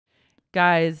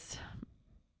Guys,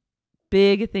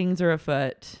 big things are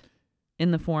afoot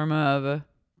in the form of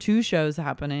 2 shows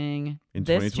happening in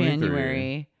this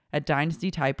January at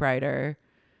Dynasty Typewriter.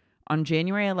 On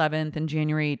January 11th and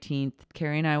January 18th,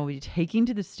 Carey and I will be taking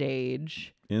to the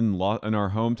stage in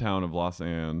our hometown of Los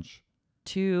Angeles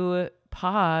to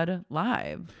pod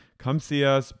live. Come see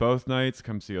us both nights.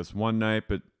 Come see us one night,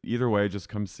 but either way, just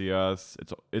come see us.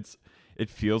 It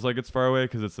feels like it's far away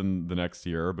because it's in the next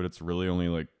year, but it's really only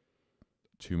like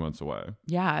 2 months away.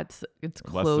 Yeah, it's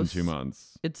less close. than 2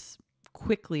 months. It's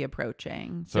quickly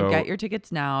approaching. So get your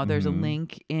tickets now. There's a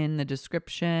link in the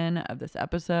description of this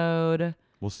episode.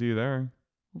 We'll see you there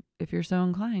if you're so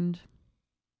inclined.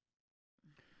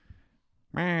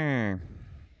 Meh.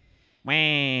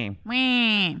 Meh.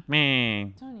 Meh. Meh.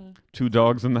 Tony. 2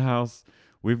 dogs in the house.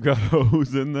 We've got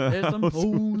hoes in the There's house. some hoes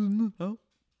in the house.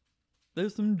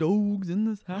 There's some dogs in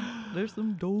this house. There's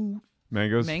some dogs.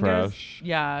 Mango's fresh.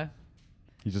 Yeah.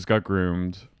 He just got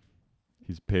groomed.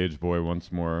 He's page boy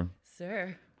once more.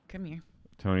 Sir, come here.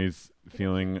 Tony's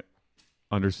feeling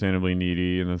understandably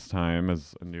needy in this time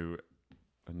as a new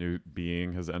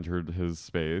being has entered his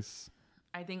space.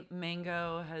 I think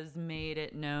Mango has made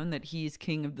it known that he's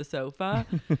king of the sofa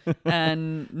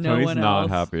and no Tony's one not else.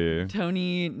 happy.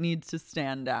 Tony needs to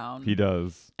stand down. He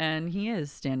does. And he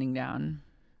is standing down.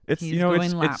 It's he's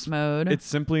going lap mode. It's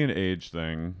simply an age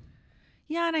thing.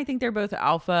 Yeah, and I think they're both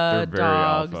alpha They're very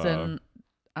dogs alpha.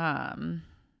 and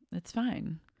it's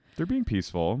fine. They're being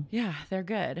peaceful. Yeah, they're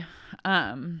good.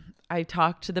 I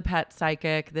talked to the pet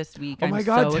psychic this week. Oh my I'm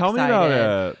God, so tell excited. me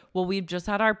about it. Well, we've just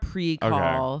had our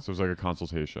pre-call. Okay, so it was like a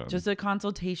consultation. Just a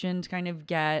consultation to kind of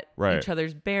get Right. each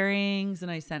other's bearings.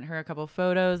 And I sent her a couple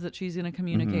photos that she's going to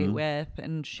communicate with.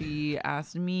 And she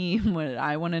asked me what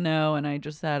I want to know. And I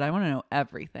just said, I want to know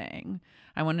everything.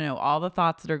 I want to know all the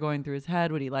thoughts that are going through his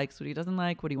head, what he likes, what he doesn't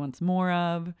like, what he wants more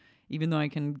of, even though I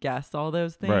can guess all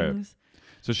those things. Right.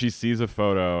 So she sees a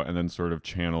photo and then sort of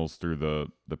channels through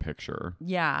the picture.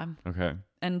 Yeah. Okay.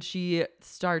 And she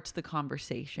starts the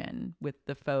conversation with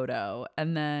the photo.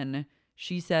 And then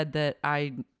she said that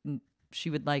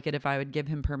she would like it if I would give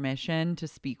him permission to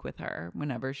speak with her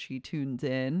whenever she tunes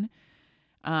in.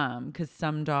 'Cause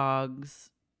some dogs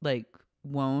like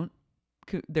won't,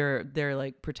 they're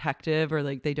like protective or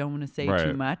like they don't want to say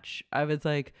too much. I was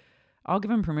like, I'll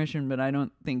give him permission, but I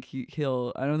don't think he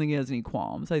has any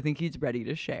qualms. I think he's ready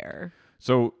to share.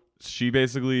 So she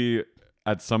basically,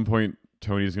 at some point,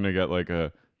 Tony's gonna get like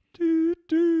a doot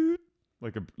doot,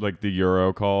 like the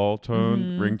Euro call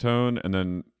tone, ringtone, and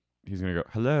then he's gonna go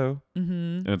hello,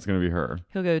 and it's gonna be her.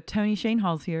 He'll go, Tony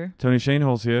Shanehal's here. Tony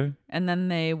Shanehal's here. And then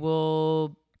they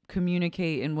will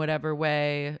communicate in whatever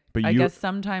way. But I guess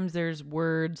sometimes there's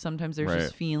words, sometimes there's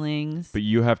just feelings. But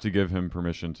you have to give him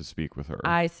permission to speak with her.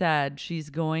 I said she's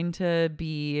going to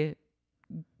be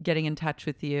getting in touch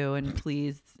with you, and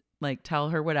please like tell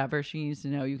her whatever she needs to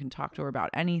know. You can talk to her about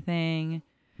anything.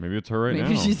 Maybe it's her right now.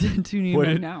 Maybe she's tuning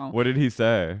in now. What did he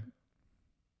say?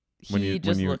 He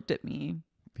just looked at me.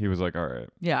 He was like, all right.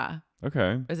 Yeah.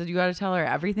 Okay. I said, you got to tell her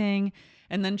everything.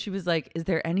 And then she was like, is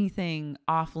there anything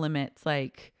off limits?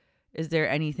 Like, is there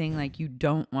anything like you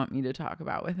don't want me to talk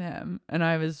about with him? And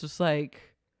I was just like,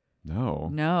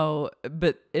 no.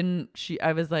 But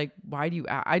I was like, why do you?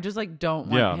 I just like don't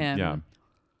want him. Yeah.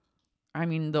 I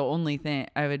mean, the only thing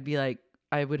I would be like,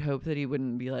 I would hope that he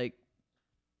wouldn't be like,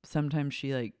 sometimes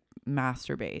she like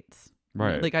masturbates.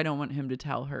 Right. Like, I don't want him to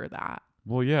tell her that.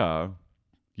 Well, yeah.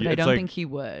 But I don't think he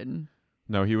would.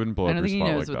 No, he wouldn't blow up your spot like that. I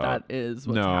don't think he knows what that is.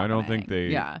 No, happening. I don't think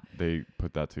they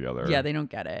put that together. Yeah, they don't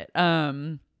get it.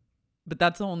 But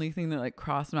that's the only thing that like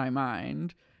crossed my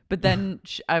mind. But then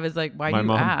I was like, why do you ask?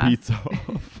 My mom beats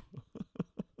off.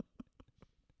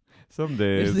 Some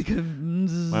days. Like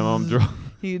my mom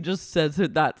he just says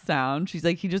that sound. She's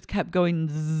like, he just kept going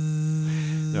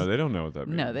zzz. No, they don't know what that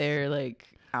means. No, they're like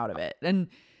out of it. And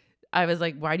I was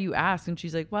like, why do you ask? And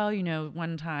she's like, well,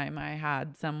 one time I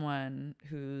had someone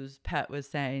whose pet was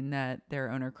saying that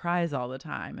their owner cries all the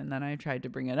time. And then I tried to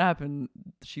bring it up and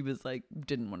she was like,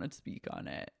 didn't want to speak on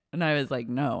it. And I was like,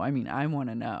 no, I mean, I want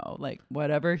to know, like,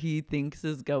 whatever he thinks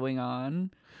is going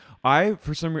on.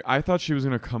 For some reason, I thought she was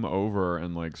going to come over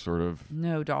and like sort of.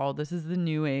 No, doll, this is the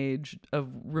new age of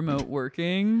remote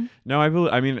working. No, I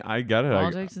get it. All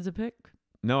it takes is a pic.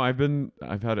 No, I've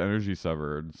had energy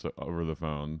severed over the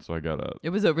phone, so I get it.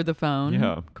 It was over the phone.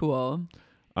 Yeah. Cool.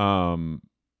 No,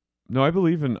 I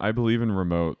believe in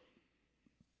remote.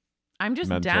 I'm just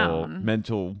down.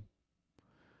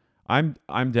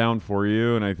 I'm down for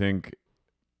you, and I think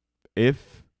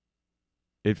if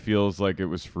it feels like it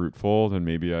was fruitful, then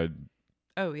maybe I'd.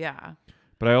 Oh yeah.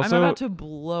 But I also I'm about to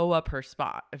blow up her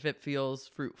spot if it feels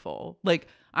fruitful. Like,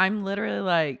 I'm literally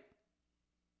like,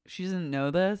 she doesn't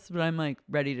know this, but I'm like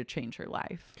ready to change her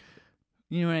life.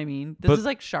 You know what I mean? This is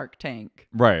like Shark Tank.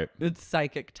 Right. It's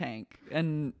Psychic Tank.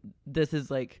 And this is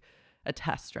like a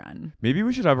test run. Maybe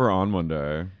we should have her on one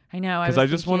day. I know. Because I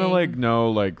just want to like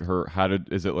know like her,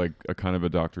 is it like a kind of a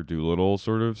Dr. Dolittle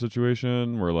sort of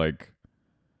situation where like,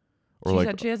 or she like,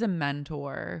 said she has a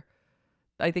mentor.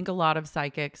 I think a lot of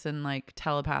psychics and like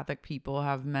telepathic people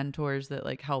have mentors that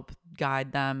like help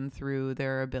guide them through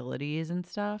their abilities and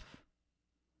stuff.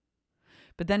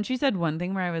 But then she said one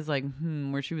thing where I was like,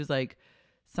 where she was like,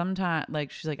 sometimes like,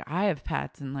 she's like, I have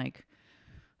pets and like,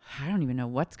 I don't even know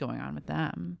what's going on with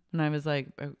them. And I was like,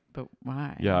 but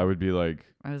why? Yeah, I would be like,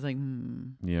 I was like,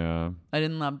 yeah. I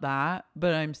didn't love that,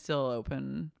 but I'm still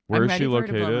open. Where I'm is she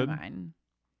located?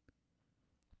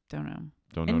 Don't know.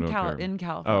 Don't know. In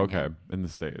California. Oh, okay. In the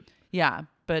state. Yeah,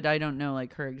 but I don't know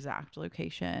like her exact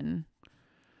location.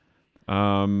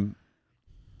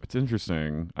 It's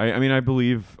interesting. I mean,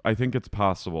 I think it's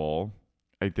possible.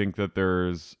 I think that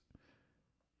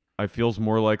I feels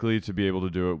more likely to be able to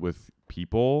do it with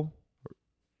people,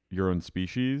 your own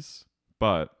species,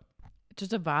 but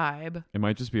just a vibe. It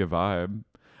might just be a vibe.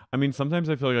 I mean, sometimes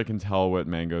I feel like I can tell what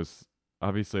Mango's.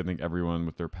 Obviously, I think everyone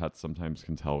with their pets sometimes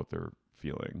can tell what they're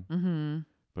feeling. Mm-hmm.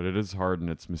 But it is hard and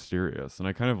it's mysterious. And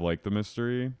I kind of like the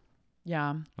mystery.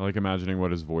 Yeah. I like imagining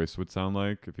what his voice would sound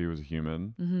like if he was a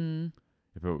human. Mm-hmm.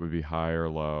 If it would be high or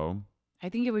low. I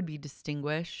think it would be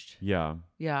distinguished. Yeah.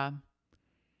 Yeah.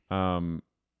 And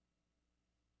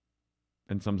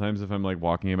sometimes if I'm like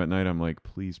walking him at night, I'm like,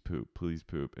 please poop.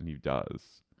 And he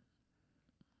does.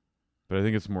 But I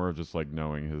think it's more of just like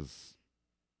knowing his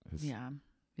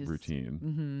routine.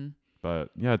 Mm-hmm. But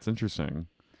yeah, it's interesting.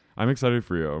 I'm excited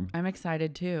for you. I'm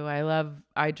excited too.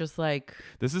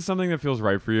 This is something that feels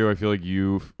right for you. I feel like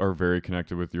you are very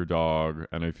connected with your dog.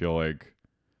 And I feel like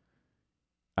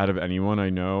out of anyone I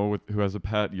know who has a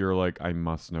pet, you're like, I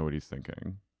must know what he's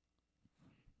thinking.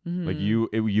 Mm-hmm. Like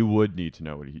you would need to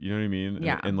know you know what I mean?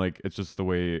 Yeah. And like, it's just the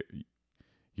way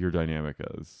your dynamic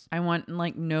is. I want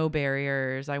like no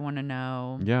barriers. I want to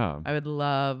know. Yeah. I would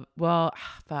love,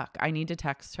 I need to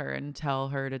text her and tell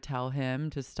her to tell him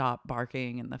to stop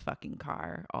barking in the fucking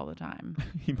car all the time.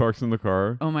 He barks in the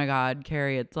car? Oh my God,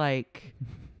 Carey, it's like...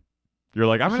 You're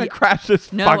like, I'm going to crash this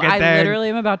fucking thing. No, I literally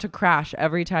am about to crash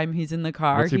every time he's in the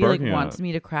car. What's he like wants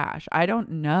me to crash. I don't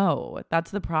know.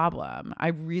 That's the problem. I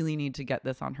really need to get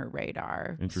this on her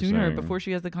radar sooner before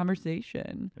she has the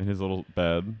conversation. In his little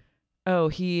bed. Oh,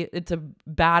 it's a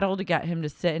battle to get him to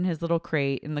sit in his little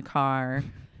crate in the car.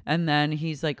 And then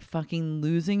he's like fucking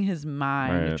losing his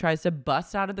mind. Right. He tries to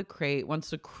bust out of the crate, wants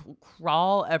to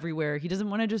crawl everywhere. He doesn't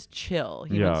want to just chill.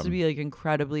 He wants to be like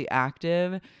incredibly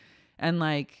active. And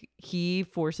like he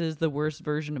forces the worst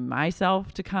version of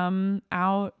myself to come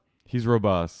out. He's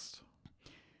robust.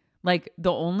 Like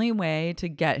the only way to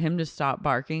get him to stop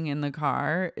barking in the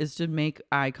car is to make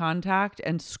eye contact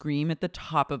and scream at the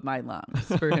top of my lungs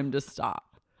for him to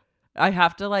stop. I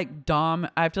have to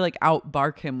out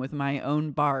bark him with my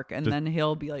own bark, and then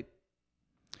he'll be like,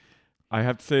 I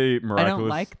have to say, miraculous. I don't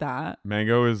like that.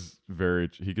 Mango is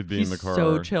he could be in the car. He's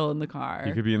so chill in the car.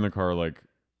 He could be in the car like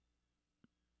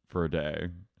for a day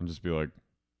and just be like,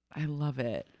 I love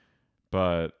it.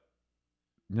 But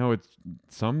no,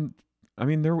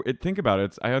 think about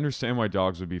it. I understand why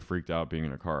dogs would be freaked out being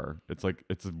in a car. It's like,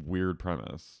 it's a weird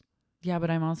premise. Yeah, but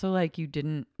I'm also like, you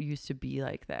didn't used to be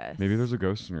like this. Maybe there's a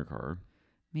ghost in your car.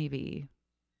 Maybe.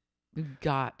 We've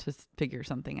got to figure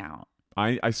something out.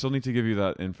 I still need to give you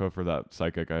that info for that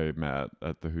psychic I met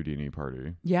at the Houdini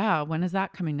party. Yeah, when is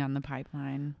that coming down the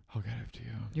pipeline? I'll get it to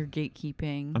you. You're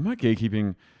gatekeeping. I'm not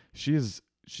gatekeeping. She's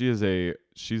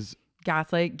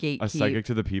gaslight, gatekeep, a psychic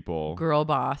to the people. Girl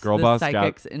boss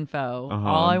psychics info. Uh-huh.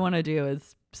 All I want to do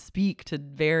is speak to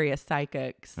various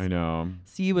psychics. I know.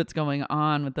 See what's going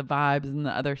on with the vibes on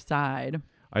the other side.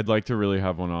 I'd like to really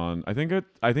have one on. I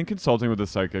think consulting with a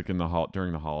psychic during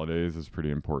the holidays is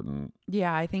pretty important.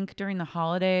 Yeah, I think during the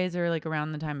holidays or like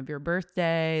around the time of your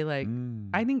birthday, like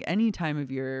I think any time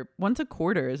of year, once a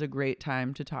quarter is a great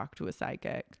time to talk to a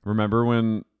psychic. Remember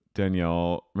when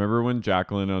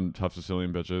Jacqueline on Tough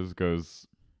Sicilian Bitches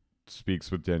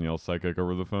speaks with Danielle's psychic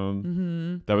over the phone?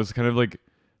 Mm-hmm. That was kind of like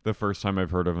the first time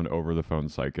I've heard of an over the phone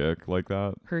psychic like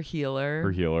that. Her healer.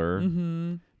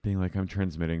 Mm-hmm. Being like, I'm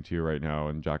transmitting to you right now,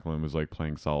 and Jacqueline was like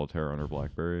playing solitaire on her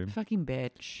BlackBerry. Fucking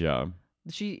bitch. Yeah.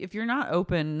 If you're not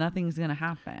open, nothing's gonna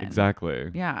happen.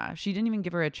 Exactly. Yeah. She didn't even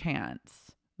give her a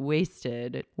chance.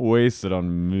 Wasted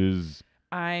on Ms.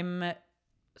 I'm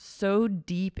so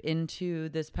deep into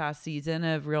this past season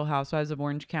of Real Housewives of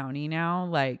Orange County now.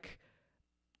 Like,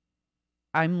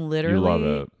 I'm literally, You love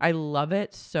it. I love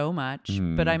it so much,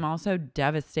 but I'm also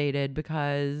devastated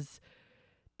because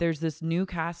there's this new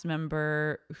cast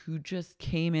member who just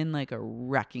came in like a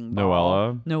wrecking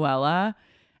ball. Noella.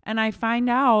 And I find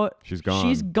out she's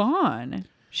gone.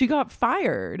 She got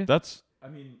fired.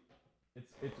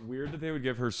 It's weird that they would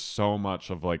give her so much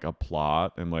of like a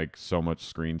plot and like so much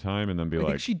screen time and then be I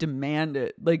think she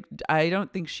demanded. Like, I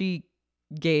don't think she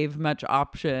gave much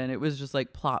option. It was just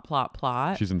like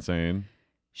plot. She's insane.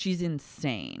 She's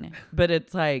insane. But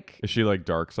it's like, is she like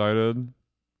dark-sided?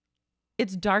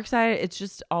 It's dark-sided. It's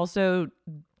just also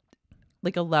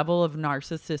like a level of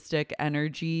narcissistic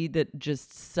energy that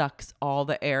just sucks all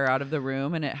the air out of the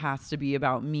room, and it has to be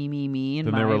about me. And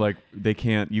then they were like,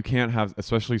 you can't have,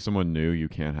 especially someone new, you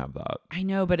can't have that. I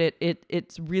know, but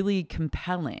it's really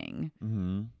compelling.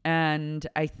 Mm-hmm. And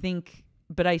I think,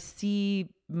 but I see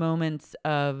there are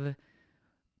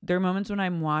moments when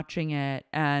I'm watching it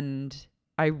and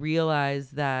I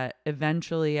realize that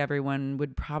eventually everyone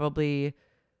would probably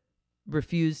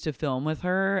refuse to film with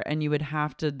her, and you would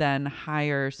have to then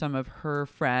hire some of her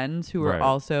friends who are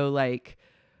also like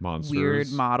monsters,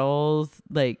 weird models,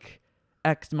 like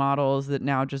ex-models that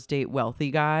now just date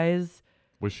wealthy guys.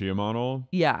 Was she a model?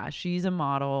 Yeah, she's a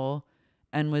model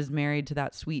and was married to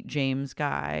that sweet James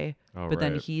guy. But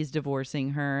then he's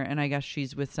divorcing her, and I guess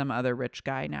she's with some other rich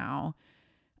guy now.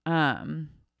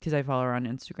 Because I follow her on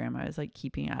Instagram. I was like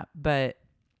keeping up. But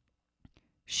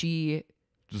she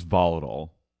just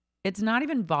volatile. It's not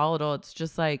even volatile. It's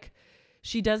just like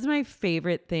she does my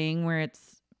favorite thing where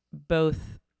it's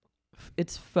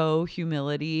faux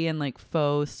humility and like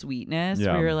faux sweetness.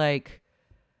 Yeah. Where you're like,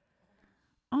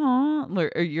 oh,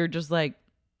 or you're just like,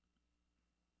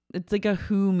 it's like a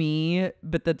who me,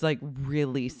 but that's like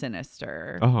really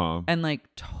sinister. And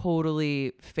like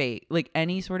totally fake. Like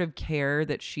any sort of care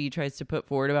that she tries to put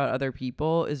forward about other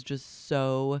people is just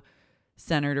so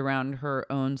centered around her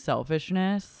own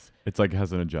selfishness. It's like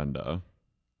has an agenda.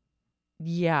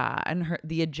 Yeah, and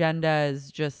the agenda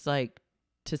is just like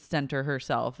to center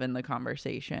herself in the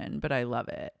conversation, but I love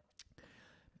it.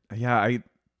 Yeah,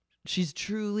 she's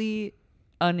truly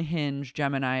unhinged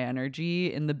Gemini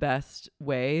energy in the best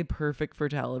way, perfect for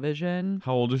television.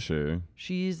 How old is she?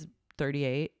 She's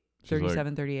 38,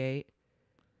 37, 38.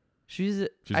 She's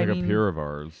like a peer of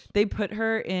ours. They put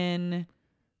her in,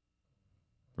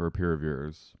 or a peer of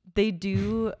yours. They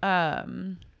do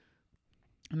I'm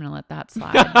going to let that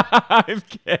slide. I'm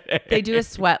kidding. They do a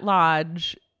sweat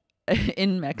lodge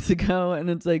in Mexico, and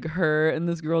it's like her and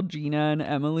this girl Gina and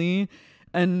Emily,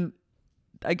 and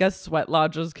I guess sweat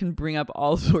lodges can bring up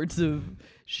all sorts of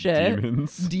shit.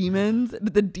 Demons.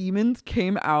 But the demons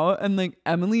came out, and like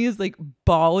Emily is like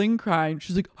bawling, crying.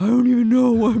 She's like, I don't even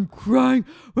know why I'm crying.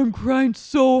 I'm crying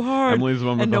so hard. Emily's the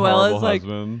one with and the Noella's horrible like,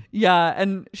 husband. Yeah,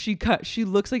 and she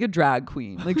looks like a drag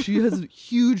queen. Like she has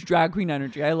huge drag queen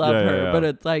energy. I love her, but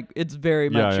it's like it's very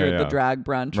much the drag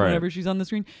brunch whenever she's on the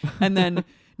screen. And then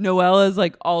Noella's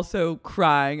like also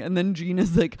crying, and then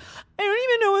Gina's like, I don't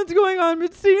even know what's going on,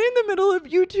 but standing in the middle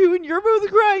of you two and you're both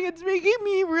crying, it's making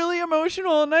me really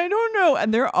emotional, and I don't know.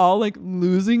 And they're all like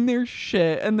losing their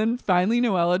shit, and then finally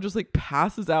Noella just like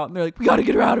passes out, and they're like, we gotta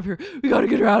get her out of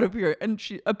here, and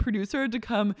a producer had to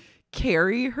come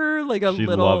carry her like a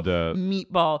little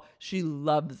meatball. She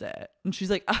loves it, and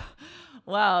she's like,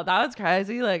 wow, that was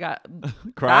crazy. Like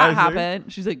that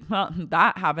happened. She's like, well,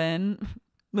 that happened.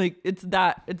 Like it's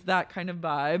that kind of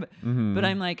vibe. Mm-hmm. But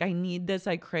I'm like, I need this.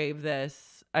 I crave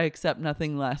this. I accept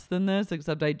nothing less than this,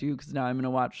 except I do, because now I'm going to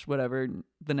watch whatever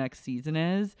the next season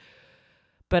is.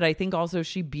 But I think also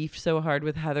she beefed so hard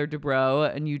with Heather Dubrow,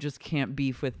 and you just can't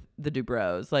beef with the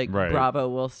Dubrows. Like Bravo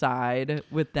will side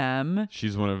with them.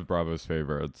 She's one of Bravo's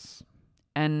favorites.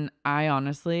 And I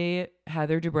honestly,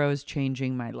 Heather Dubrow is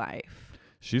changing my life.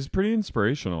 She's pretty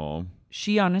inspirational.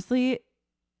 She honestly,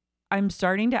 I'm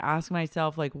starting to ask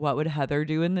myself, like, what would Heather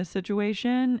do in this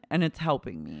situation? And it's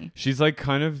helping me. She's like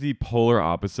kind of the polar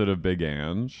opposite of Big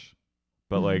Ange,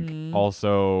 but like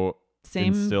also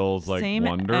instills like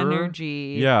wonder,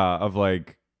 energy. Yeah, of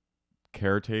like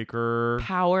caretaker,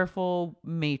 powerful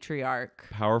matriarch,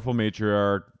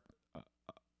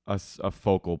 a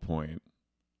focal point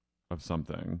of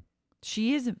something.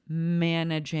 She is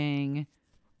managing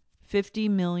 50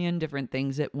 million different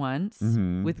things at once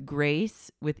with grace,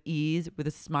 with ease, with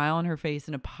a smile on her face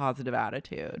and a positive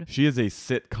attitude. She is a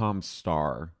sitcom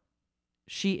star.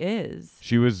 She is.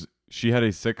 She had a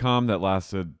sitcom that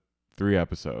lasted 3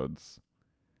 episodes.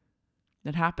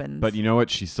 That happens. But you know what?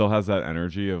 She still has that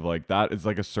energy of like, that is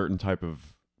like a certain type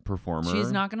of performer.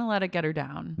 She's not gonna let it get her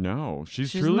down. No, she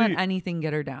doesn't truly let anything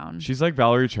get her down. She's like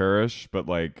Valerie Cherish, but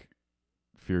like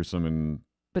fearsome and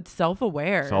but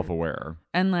self-aware.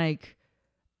 And like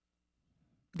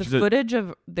the footage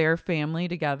of their family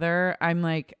together, I'm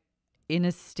like in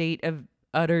a state of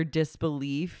utter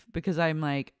disbelief because I'm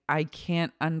like, I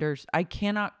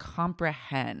cannot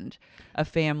comprehend a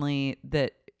family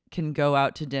that can go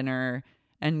out to dinner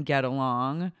and get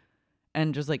along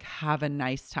and just like have a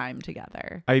nice time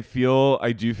together. I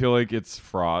do feel like it's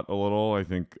fraught a little. I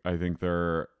do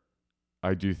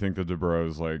think the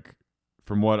Dubrows, like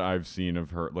from what I've seen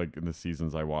of her, like in the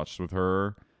seasons I watched with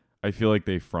her, I feel like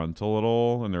they front a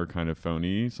little and they're kind of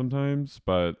phony sometimes,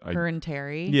 but her and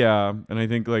Terry. Yeah. And I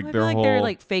think like they're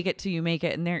like fake it till you make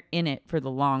it and they're in it for the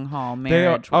long haul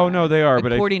marriage. Oh no, they are.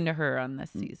 According to her on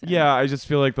this season. Yeah. I just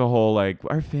feel like the whole, like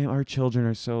our children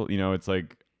are so, it's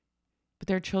like, but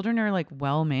their children are like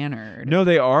well-mannered. No,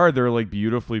 they are. They're like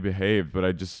beautifully behaved,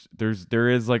 but there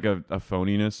is like a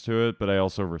phoniness to it, but I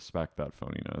also respect that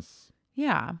phoniness.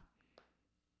 Yeah.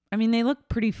 I mean, they look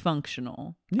pretty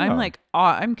functional. Yeah. I'm like,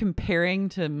 I'm comparing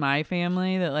to my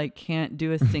family that like can't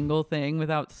do a single thing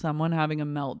without someone having a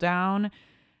meltdown.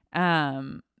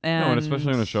 And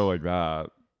especially on a show like that.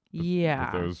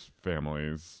 Yeah. With those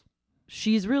families.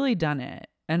 She's really done it.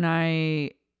 And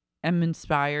I am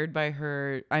inspired by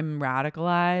her. I'm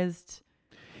radicalized.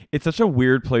 It's such a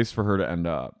weird place for her to end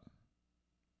up.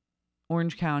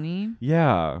 Orange County?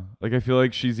 Yeah. Like, I feel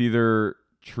like she's either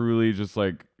truly just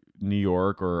like New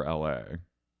York or LA.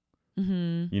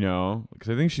 Mm-hmm. You know? Because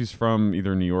I think she's from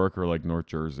either New York or like North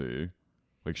Jersey.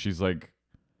 Like, she's like...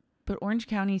 But Orange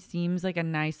County seems like a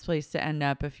nice place to end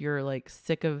up if you're like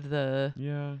sick of the...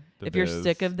 Yeah. If you're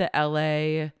sick of the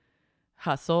LA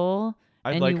hustle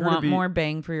and you want more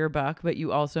bang for your buck, but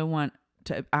you also want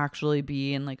to actually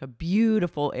be in like a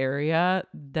beautiful area,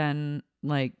 then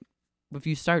like if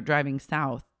you start driving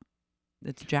south,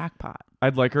 it's jackpot. I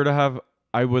would like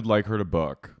her to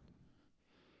book.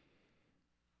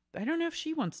 I don't know if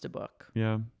she wants to book.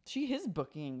 Yeah. She is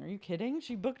booking. Are you kidding?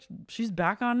 She's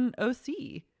back on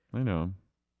OC. I know.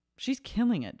 She's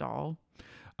killing it, doll.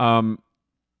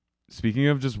 Speaking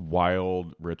of just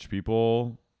wild rich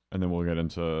people, and then we'll get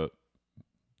into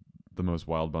the most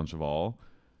wild bunch of all.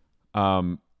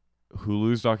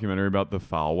 Hulu's documentary about the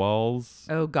Falwells.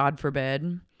 Oh, God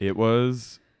forbid. It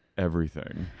was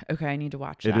everything. Okay, I need to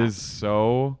watch that. It is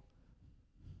so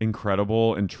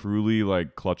incredible and truly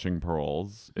like clutching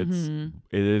pearls. It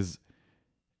is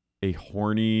a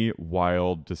horny,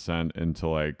 wild descent into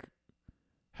like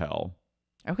hell.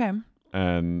 Okay.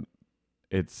 And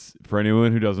it's, for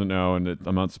anyone who doesn't know, and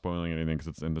I'm not spoiling anything because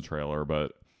it's in the trailer,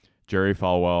 but Jerry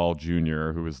Falwell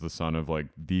Jr., who is the son of like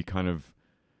the kind of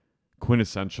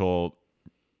quintessential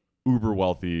uber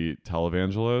wealthy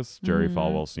televangelist, Jerry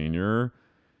Falwell Sr.,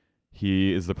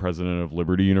 he is the president of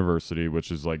Liberty University,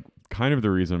 which is like kind of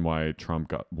the reason why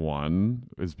Trump won,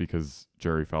 is because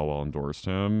Jerry Falwell endorsed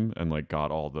him and like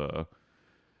got all the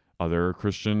other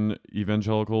Christian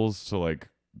evangelicals to like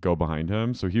go behind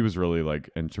him. So he was really like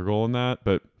integral in that.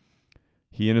 But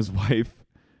he and his wife,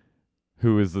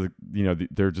 who is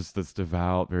they're just this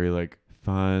devout, very like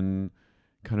fun,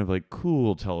 kind of like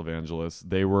cool televangelists.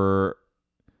 They were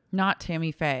not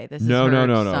Tammy Faye. This is her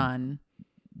son.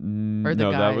 Or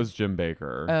the guy. That was Jim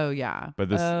Baker. Oh yeah.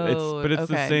 But it's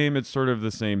the same. It's sort of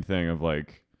the same thing of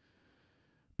like,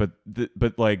 but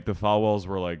like the Falwells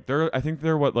were like I think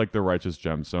they're what like the Righteous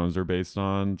Gemstones are based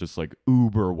on, just like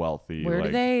uber wealthy. Where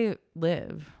do they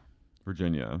live?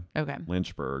 Virginia. Okay.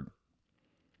 Lynchburg.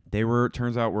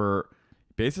 Turns out were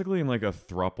basically in like a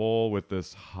throuple with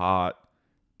this hot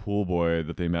pool boy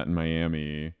that they met in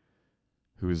Miami,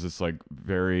 who is this like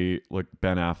very like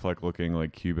Ben Affleck looking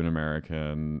like Cuban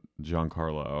American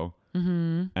Giancarlo.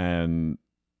 Mm-hmm. And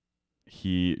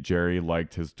Jerry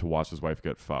liked to watch his wife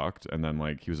get fucked, and then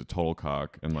like he was a total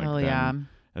cuck, and like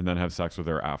and then have sex with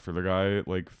her after the guy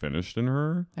like finished in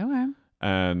her. Okay.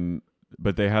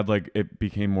 But they had like, it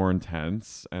became more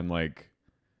intense, and like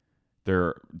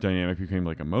their dynamic became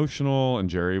like emotional, and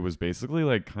Jerry was basically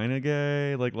like kind of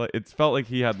gay. Like it felt like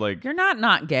he had like, you're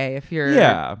not gay if you're,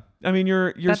 yeah. I mean,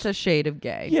 you're that's a shade of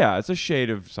gay. Yeah, it's a shade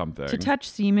of something. To touch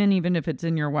semen, even if it's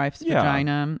in your wife's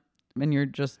vagina, and you're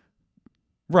just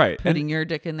putting your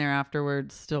dick in there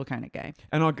afterwards, still kind of gay.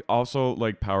 And also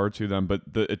like power to them, but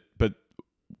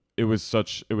it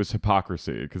was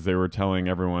hypocrisy, because they were telling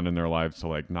everyone in their lives to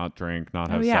like not drink, not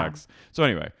have sex. So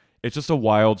anyway, it's just a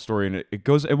wild story, and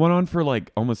it went on for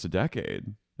like almost a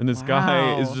decade. And this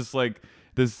guy is just like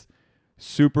this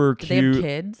super cute. Do they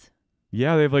have kids?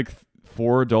 Yeah, they have like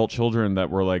 4 adult children that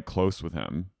were like close with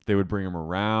him. They would bring him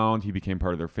around. He became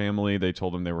part of their family. They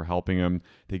told him they were helping him.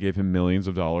 They gave him millions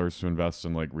of dollars to invest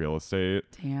in like real estate.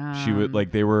 Damn. She would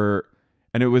like they were,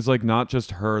 and it was like not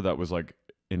just her that was like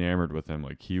enamored with him.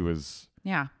 Like he was.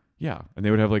 Yeah. Yeah, and they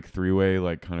would have like three-way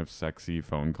like kind of sexy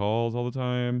phone calls all the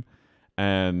time,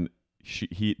 and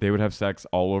they would have sex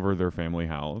all over their family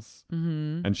house.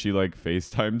 And she like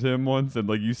FaceTimed him once, and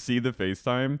like you see the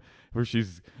FaceTime where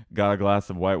she's got a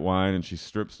glass of white wine and she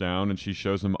strips down and she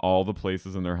shows him all the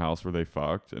places in their house where they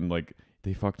fucked, and like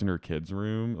they fucked in her kids'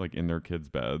 room, like in their kids'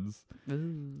 beds.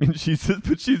 Ooh. And she's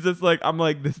just like, I'm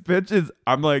like, this bitch is,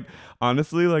 I'm like,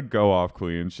 honestly, like, go off,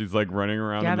 queen. She's like running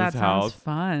around in this house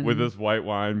fun. with this white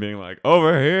wine being like,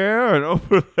 over here and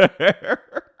over there.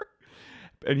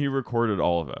 And he recorded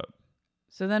all of it.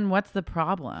 So then what's the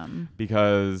problem?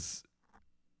 Because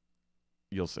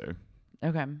you'll see.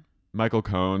 Okay. Michael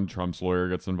Cohen, Trump's lawyer,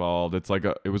 gets involved.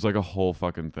 It was like a whole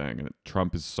fucking thing. And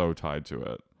Trump is so tied to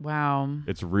it. Wow.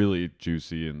 It's really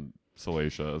juicy and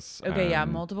salacious. Okay, yeah.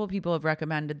 Multiple people have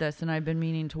recommended this and I've been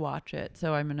meaning to watch it.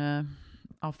 So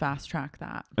I'll fast track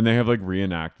that. And they have like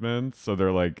reenactments. So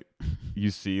they're like, you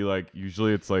see, like,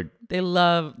 usually it's like. They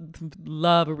love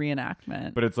a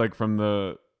reenactment. But it's like from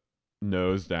the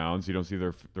nose down. So you don't see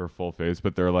their full face.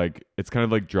 But they're like, it's kind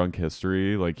of like drunk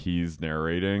history. Like he's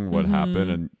narrating what happened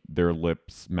and their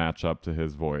lips match up to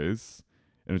his voice.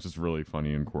 And it's just really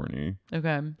funny and corny.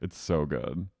 Okay. It's so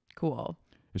good. Cool.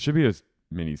 It should be a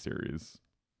mini series.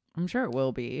 I'm sure it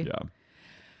will be.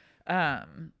 Yeah.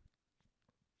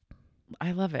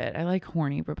 I love it. I like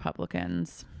horny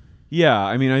Republicans. Yeah,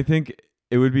 I mean, I think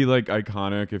it would be like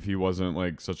iconic if he wasn't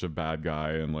like such a bad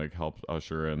guy and like helped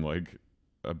usher in like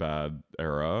a bad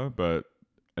era,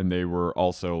 and they were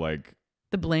also like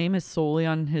the blame is solely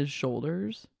on his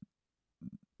shoulders.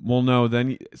 Well, no,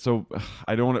 then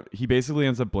I don't want to. He basically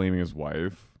ends up blaming his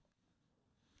wife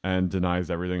and denies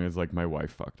everything. Is like, my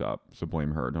wife fucked up, so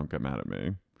blame her. Don't get mad at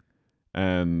me.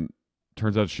 And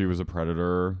turns out she was a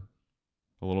predator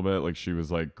a little bit. Like she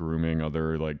was like grooming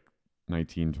other like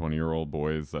 19, 20-year-old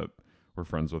boys that were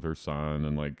friends with her son.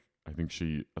 And like, I think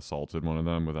she assaulted one of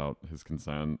them without his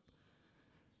consent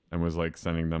and was like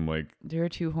sending them like. They're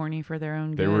too horny for their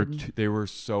own good. They were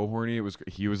so horny.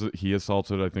 He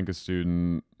assaulted, I think, a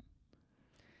student.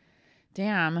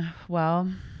 Damn.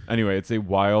 Well. Anyway, it's a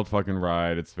wild fucking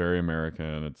ride. It's very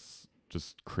American. It's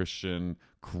just Christian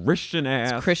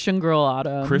ass. It's Christian Girl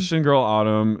Autumn. Christian Girl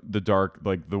Autumn. The dark,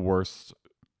 like the worst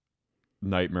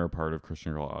nightmare part of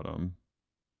Christian Girl Autumn.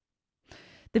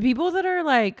 The people that are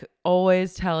like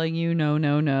always telling you no,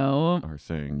 no, no are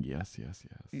saying yes, yes,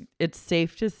 yes. It's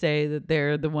safe to say that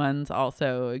they're the ones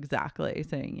also exactly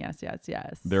saying yes, yes,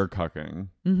 yes. They're cucking.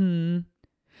 Mm-hmm.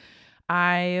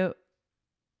 I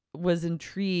was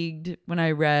intrigued when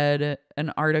I read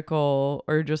an article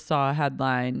or just saw a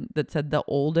headline that said the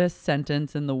oldest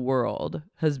sentence in the world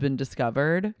has been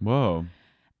discovered. Whoa.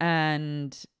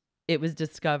 And it was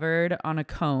discovered on a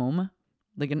comb,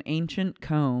 like an ancient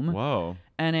comb. Whoa.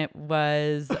 And it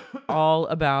was all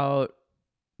about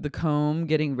the comb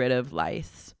getting rid of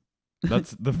lice.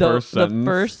 That's the first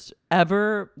sentence.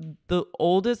 The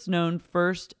oldest known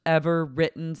first ever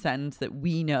written sentence that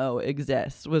we know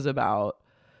exists was about.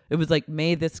 It was like,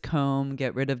 may this comb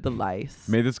get rid of the lice.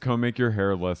 May this comb make your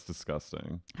hair less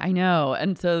disgusting. I know.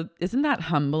 And so isn't that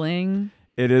humbling?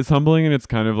 It is humbling, and it's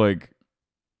kind of like.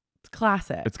 It's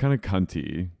classic. It's kind of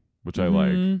cunty, which I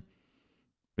like.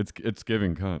 It's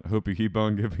giving cunt. Hope you keep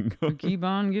on giving cunt. Keep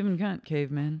on giving cunt,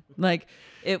 caveman. Like,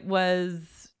 it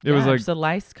was like just a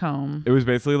lice comb. It was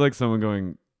basically like someone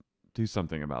going, do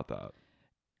something about that.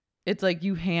 It's like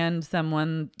you hand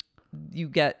someone,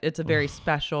 it's a very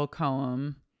special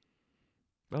comb.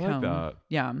 I like that.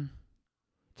 Yeah.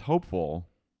 It's hopeful.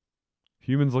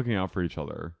 Humans looking out for each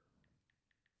other.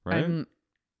 Right?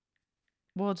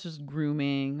 Well, it's just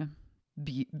grooming,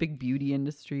 big beauty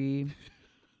industry,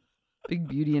 big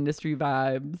beauty industry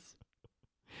vibes.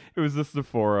 It was the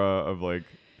Sephora of like.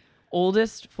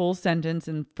 Oldest full sentence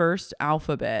in first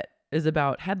alphabet is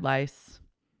about head lice.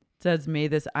 It says, may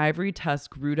this ivory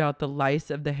tusk root out the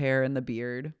lice of the hair and the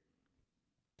beard.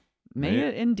 May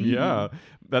it indeed. Yeah.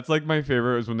 That's like my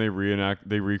favorite is when they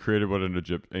recreated what an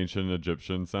ancient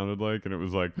Egyptian sounded like. And it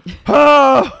was like,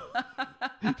 ah!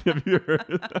 Have you heard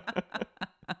that?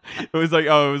 It was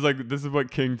like, this is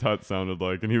what King Tut sounded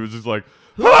like. And he was just like,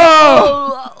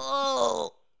 ah!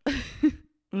 It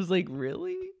was like,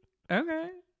 really? Okay.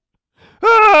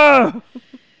 Ah!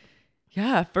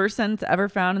 Yeah. First sentence ever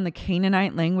found in the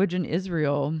Canaanite language in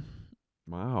Israel.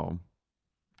 Wow.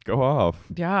 Go off.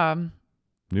 Yeah.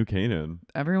 New Canaan.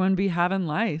 Everyone be having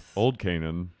lice. Old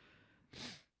Canaan.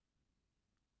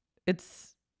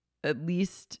 It's at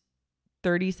least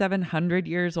 3,700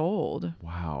 years old.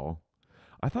 Wow.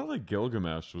 I thought like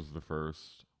Gilgamesh was the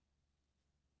first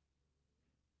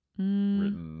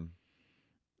written.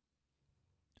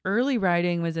 Early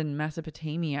writing was in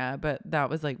Mesopotamia, but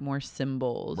that was like more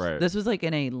symbols. Right. This was like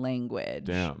in a language.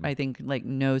 Damn. I think like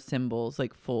no symbols,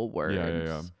 like full words.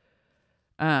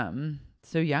 Yeah.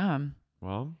 So yeah.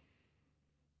 Well,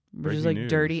 We're just like news.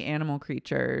 dirty animal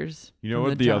creatures. You know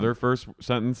what the other first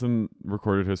sentence in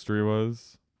recorded history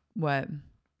was? What?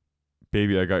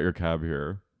 Baby, I got your cab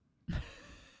here.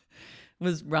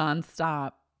 Was Ron,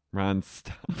 stop. Ron,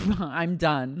 stop. I'm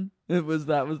done. That was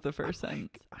the first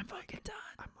sentence. I'm fucking done.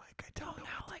 I'm like, I don't know.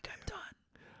 Like I'm done.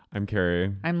 I'm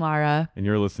Carey. I'm Lara. And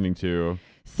you're listening to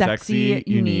Sexy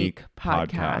Unique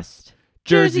Podcast.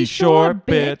 Jersey Shore,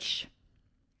 bitch.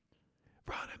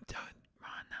 Ron, I'm done.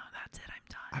 Ron, no, that's it. I'm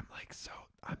done.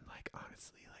 I'm like,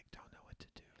 honestly, like, don't know what to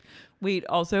do. Wait,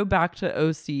 also back to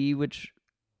OC, which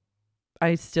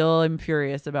I still am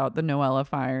furious about the Noella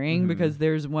firing because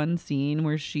there's one scene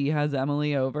where she has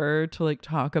Emily over to like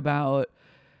talk about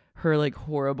her like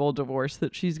horrible divorce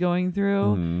that she's going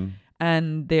through.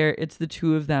 And it's the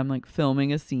two of them like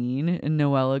filming a scene, and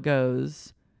Noella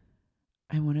goes,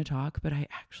 I want to talk, but I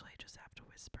actually just have to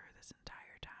whisper this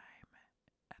entire time.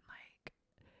 And like,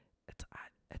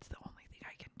 it's the only thing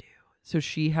I can do. So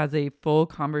she has a full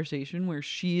conversation where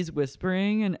she's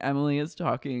whispering and Emily is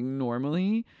talking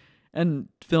normally, and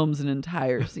films an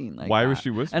entire scene like Why that. was she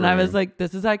whispering? And I was like,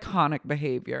 this is iconic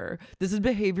behavior. This is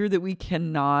behavior that we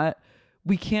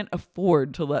can't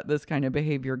afford to let this kind of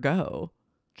behavior go.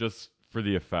 Just for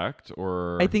the effect,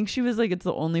 or I think she was like, it's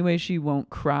the only way she won't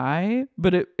cry.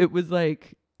 But it was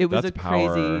like, it was That's a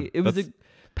power. crazy, it was a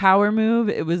power move.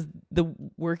 It was the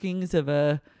workings of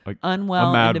a like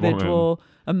unwell mad individual,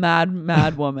 a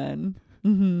mad woman.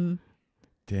 Mm-hmm.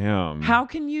 Damn. How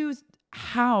can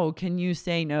you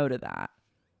say no to that?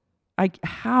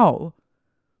 How?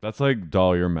 That's like,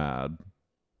 doll, you're mad.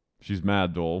 She's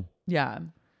mad, doll. Yeah.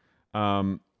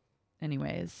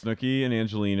 Anyways. Snooki and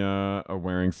Angelina are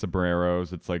wearing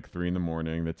sombreros. It's like 3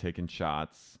 a.m. They're taking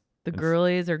shots. The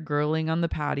girlies are girling on the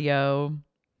patio.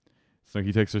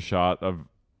 Snooki takes a shot of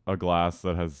a glass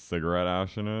that has cigarette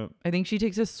ash in it. I think she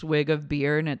takes a swig of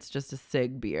beer and it's just a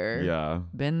cig beer. Yeah.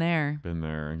 Been there.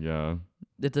 Yeah.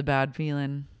 It's a bad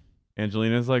feeling.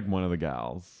 Angelina's like one of the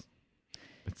gals.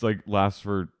 It's like lasts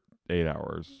for 8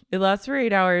 hours. It lasts for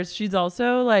 8 hours. She's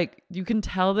also like, you can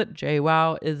tell that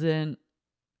JWoww isn't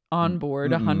on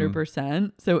board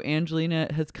 100%. So Angelina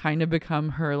has kind of become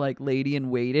her like lady in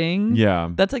waiting. Yeah.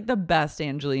 That's like the best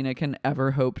Angelina can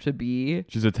ever hope to be.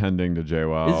 She's attending to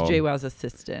JWoww. Is JWoww's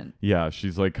assistant. Yeah,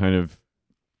 she's like kind of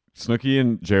Snooki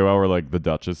and JWoww are like the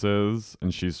duchesses,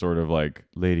 and she's sort of like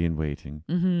lady in waiting.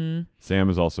 Mm-hmm. Sam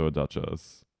is also a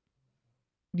duchess.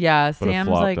 Yeah, but Sam's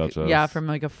like duchess. From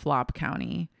like a flop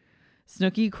county.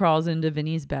 Snooki crawls into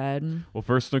Vinny's bed. Well,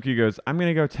 first Snooki goes, I'm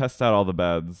gonna go test out all the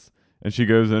beds. And she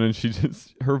goes in and she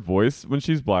just, her voice when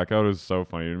she's blackout is so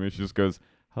funny to me. She just goes,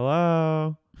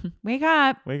 hello. Wake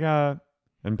up. Wake up.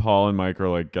 And Paul and Mike are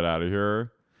like, get out of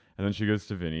here. And then she goes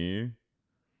to Vinny. And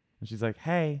she's like,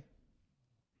 hey.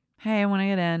 Hey, I want to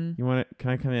get in. Can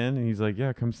I come in? And he's like,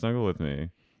 yeah, come snuggle with me.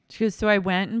 She goes, so I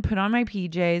went and put on my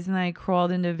PJs and I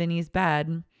crawled into Vinny's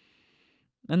bed.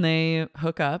 And they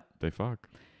hook up. They fuck.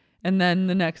 And then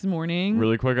the next morning,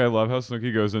 really quick, I love how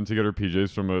Snooki goes in to get her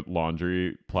PJs from a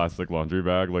plastic laundry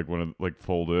bag, like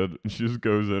folded, and she just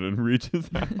goes in and reaches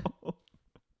out.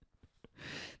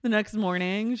 The next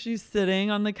morning, she's sitting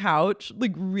on the couch,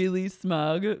 like really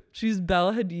smug. She's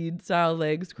Bella Hadid style,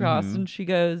 legs crossed, and she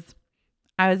goes,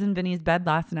 I was in Vinny's bed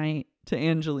last night, to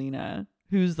Angelina,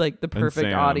 who's like the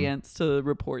perfect audience to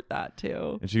report that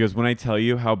to. And she goes, when I tell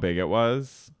you how big it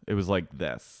was like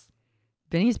this.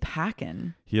 Vinny's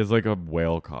packing. He has like a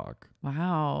whale cock.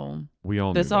 Wow. We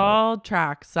all This knew that. all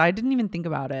tracks. I didn't even think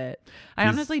about it. I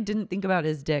honestly didn't think about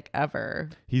his dick ever.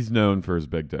 He's known for his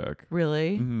big dick.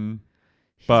 Really? Mm-hmm.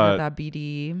 He's got that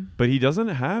BDE. But he doesn't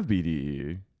have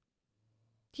BDE.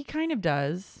 He kind of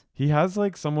does. He has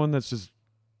like someone that's just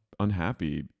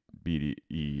unhappy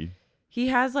BDE. He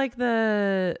has like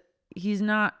he's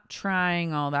not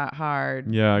trying all that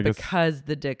hard. Yeah, I guess. Because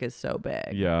the dick is so big.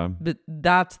 Yeah. But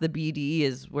that's the BDE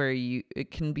is where it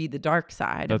can be the dark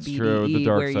side that's of BDE. True. The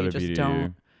dark where side you of just BDE.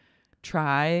 don't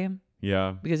try.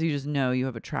 Yeah. Because you just know you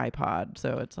have a tripod.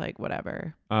 So it's like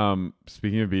whatever.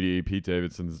 Speaking of BDE, Pete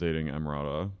Davidson's dating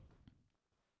Emrata.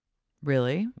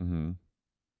 Really? Mm-hmm.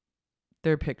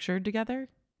 They're pictured together?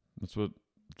 That's what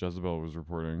Jezebel was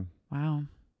reporting. Wow.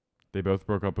 They both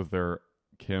broke up with their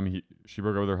Kim. She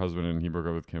broke up with her husband and he broke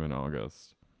up with Kim in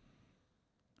August.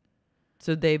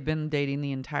 So they've been dating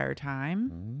the entire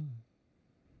time?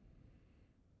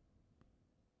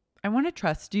 I want to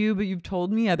trust you, but you've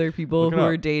told me other people who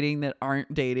are dating that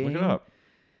aren't dating. Look it up.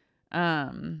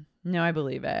 No, I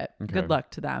believe it. Okay. Good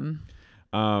luck to them.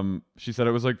 She said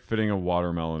it was like fitting a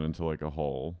watermelon into like a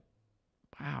hole.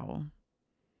 Wow.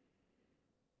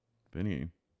 Vinny.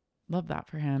 Love that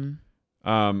for him.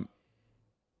 The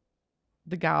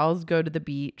gals go to the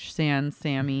beach.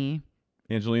 Sammy.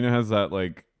 Angelina has that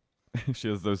like, she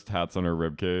has those tats on her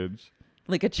rib cage.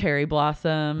 Like a cherry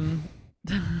blossom.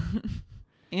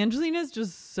 Angelina's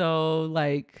just so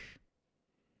like.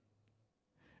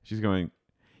 She's going,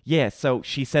 yeah, so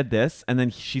she said this. And then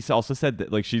she also said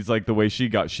that, like, she's like the way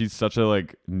she's such a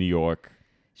like New York.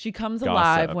 She comes gossip.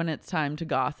 alive when it's time to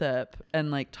gossip and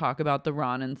like talk about the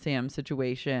Ron and Sam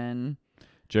situation.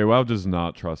 JWoww does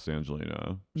not trust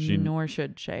Angelina. Nor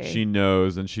should she. She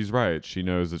knows, and she's right. She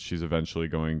knows that she's eventually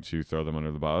going to throw them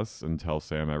under the bus and tell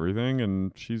Sam everything,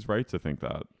 and she's right to think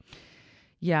that.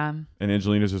 Yeah. And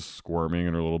Angelina's just squirming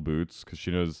in her little boots because she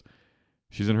knows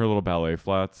she's in her little ballet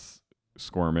flats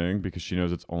squirming because she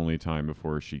knows it's only time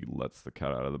before she lets the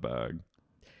cat out of the bag.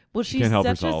 Well, she's can't help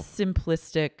such herself. a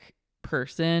simplistic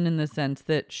person in the sense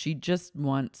that she just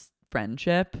wants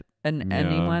friendship and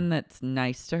anyone that's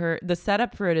nice to her. The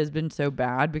setup for it has been so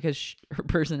bad because her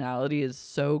personality is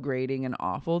so grating and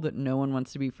awful that no one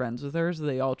wants to be friends with her. So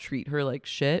they all treat her like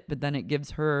shit, but then it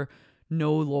gives her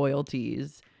no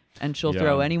loyalties. And she'll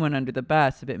throw anyone under the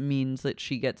bus if it means that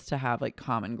she gets to have like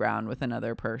common ground with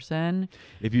another person.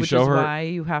 If you which show is her, why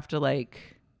you have to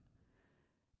like,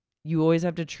 you always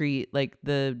have to treat like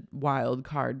the wild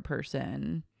card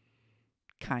person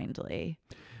kindly.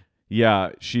 Yeah,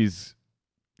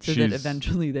 so that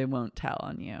eventually they won't tell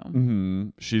on you. Mm-hmm.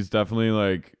 She's definitely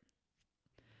like.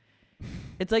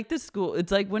 It's like the school.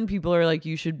 It's like when people are like,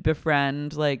 you should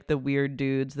befriend like the weird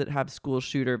dudes that have school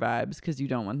shooter vibes because you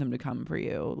don't want them to come for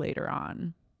you later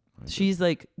on. She's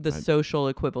like the social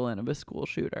equivalent of a school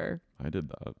shooter. I did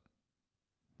that.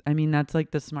 I mean, that's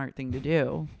like the smart thing to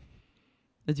do.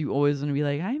 Is you always want to be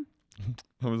like, hi.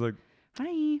 I was like,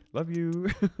 hi. Love you.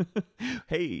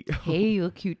 Hey. Hey, you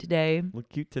look cute today. Look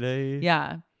cute today.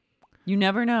 Yeah. You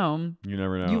never know. You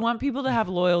never know. You want people to have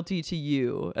loyalty to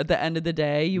you. At the end of the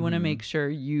day, you want to make sure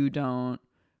you don't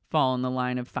fall in the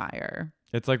line of fire.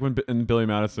 It's like when in Billy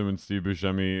Madison when Steve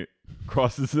Buscemi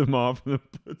crosses him off and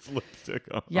puts lipstick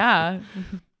on. Yeah.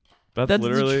 That's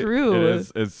literally true.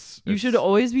 It is. You should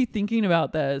always be thinking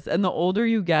about this. And the older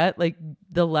you get, like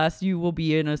the less you will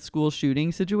be in a school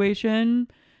shooting situation,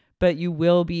 but you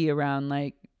will be around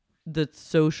like the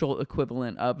social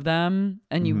equivalent of them,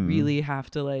 and you really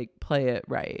have to like play it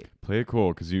right. Play it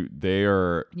cool because you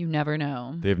never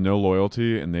know. They have no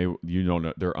loyalty, and you don't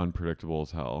know, they're unpredictable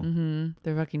as hell.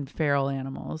 They're fucking feral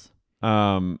animals.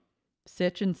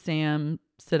 Sitch and Sam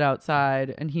sit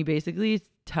outside, and he basically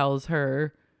tells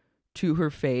her to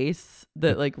her face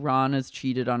that like Ron has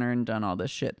cheated on her and done all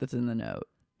this shit that's in the note.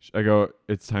 I go,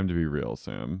 it's time to be real,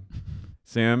 Sam.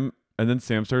 And then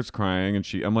Sam starts crying,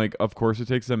 and I'm like, of course it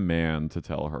takes a man to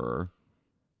tell her.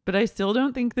 But I still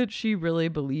don't think that she really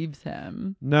believes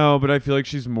him. No, but I feel like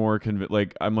she's more convinced.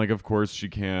 Like, I'm like, of course she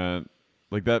can't.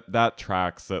 Like, that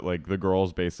tracks that, like, the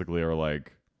girls basically are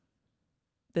like,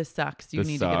 this sucks. You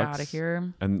need to get out of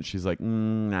here. And she's like,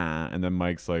 nah. And then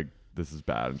Mike's like, this is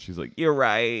bad. And she's like, you're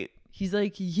right. He's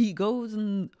like, he goes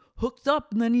and hooks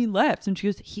up, and then he left. And she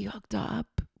goes, he hooked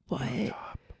up? What? And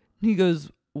he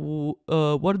goes,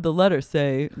 what did the letter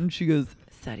say? And she goes,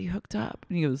 it said he hooked up.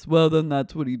 And he goes, well, then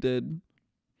that's what he did.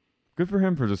 Good for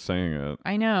him for just saying it.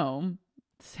 I know.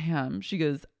 Sam, she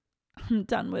goes, I'm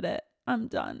done with it. I'm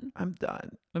done.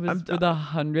 It was for the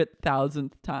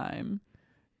 100,000th time.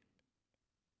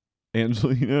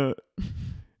 Angelina,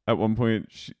 at one point,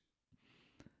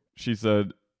 she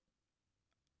said,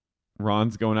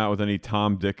 Ron's going out with any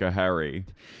Tom, Dick, or Harry.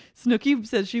 Snooki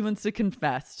says she wants to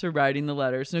confess to writing the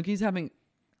letter. Snooki's having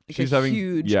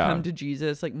huge come to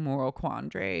Jesus like moral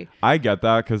quandary. I get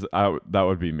that because that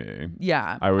would be me.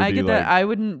 Yeah, I get that. I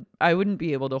wouldn't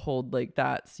be able to hold like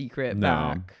that secret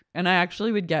back, and I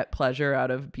actually would get pleasure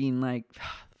out of being like,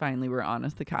 finally we're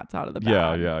honest. The cat's out of the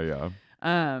bag.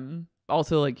 Yeah.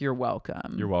 Also, like, you're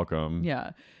welcome. You're welcome.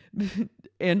 Yeah.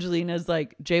 Angelina's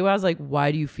like, JWoww's like,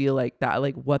 why do you feel like that?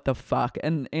 Like, what the fuck?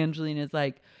 And Angelina's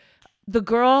like, the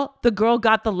girl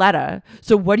got the letter.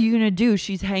 So what are you going to do?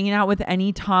 She's hanging out with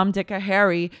any Tom, Dick, or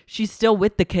Harry. She's still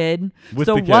with the kid.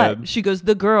 So what? Kid. She goes,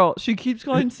 the girl. She keeps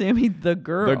calling Sammy the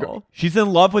girl. She's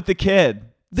in love with the kid.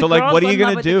 So like, what are you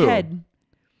going to do?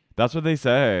 That's what they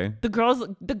say. The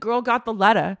girl got the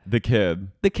letter. The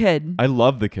kid. I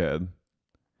love the kid.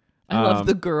 I love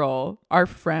the girl, our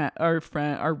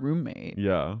roommate.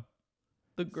 Yeah.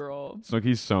 The girl.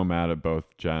 Snooki's so mad at both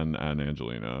Jen and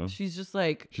Angelina. She's just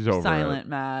like She's over silent it.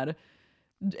 mad.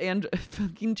 And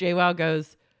fucking JWoww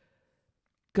goes,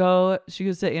 she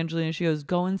goes to Angelina, she goes,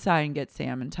 go inside and get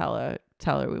Sam and tell her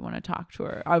we want to talk to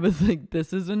her. I was like,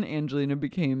 this is when Angelina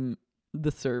became the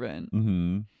servant.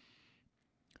 Mm-hmm.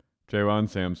 JWoww and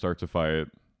Sam start to fight.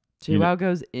 JWoww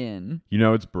goes in. You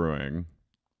know it's brewing.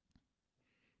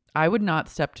 I would not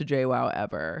step to JWoww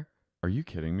ever. Are you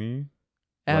kidding me?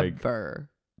 Ever.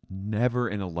 Never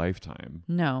in a lifetime.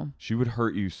 No. She would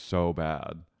hurt you so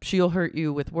bad. She'll hurt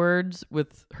you with words,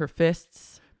 with her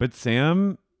fists. But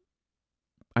Sam,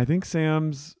 I think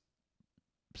Sam has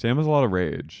a lot of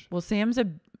rage. Well, Sam's a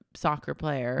soccer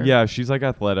player. Yeah, she's like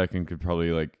athletic and could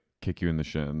probably like kick you in the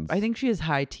shins. I think she has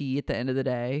high tea at the end of the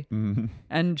day. Mm-hmm.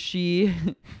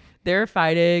 And they're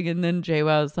fighting, and then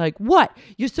JWoww's like, what?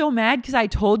 You're so mad because I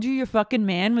told you your fucking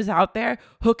man was out there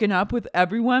hooking up with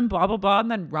everyone, blah, blah, blah.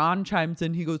 And then Ron chimes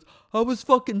in. He goes, I was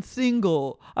fucking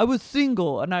single. I was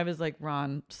single. And I was like,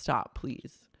 Ron, stop,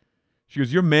 please. She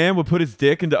goes, your man will put his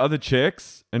dick into other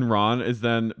chicks. And Ron is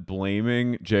then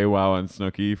blaming JWoww and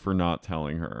Snooki for not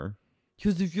telling her. He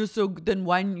goes, if you're so good, then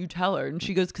why didn't you tell her? And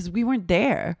she goes, because we weren't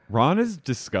there. Ron is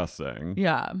disgusting.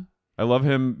 Yeah. I love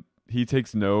him. He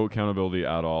takes no accountability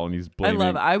at all, and he's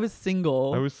blaming. I was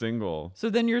single. I was single. So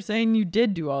then you're saying you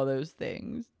did do all those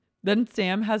things. Then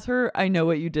Sam has her, I know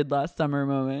what you did last summer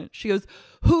moment. She goes,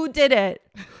 who did it?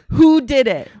 Who did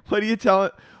it? What are you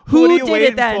telling? Who what are you did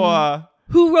waiting it then? for?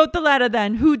 Who wrote the letter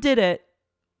then? Who did it?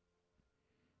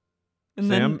 And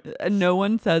then no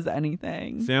one says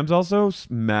anything. Sam's also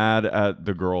mad at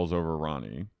the girls over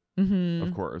Ronnie. Mm-hmm.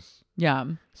 Of course. Yeah.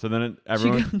 So then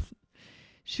everyone.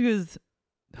 She goes,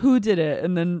 who did it?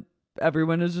 And then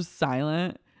everyone is just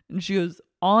silent. And she goes,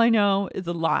 all I know is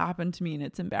a lot happened to me and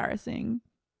it's embarrassing.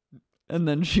 And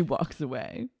then she walks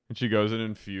away. And she goes in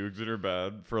and fugues in her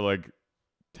bed for like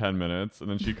 10 minutes. And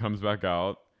then she comes back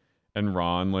out. And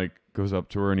Ron like goes up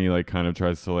to her and he like kind of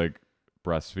tries to like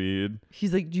breastfeed.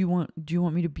 He's like, do you want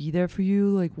me to be there for you?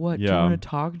 Like what? Yeah. Do you want to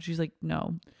talk? And she's like,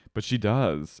 no. But she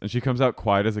does. And she comes out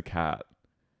quiet as a cat.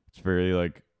 It's very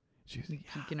like she's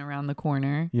peeking around the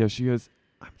corner. Yeah, she goes,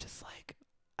 I'm just like,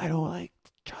 I don't like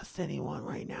trust anyone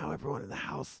right now. Everyone in the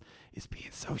house is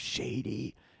being so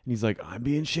shady. And he's like, I'm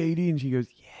being shady. And she goes,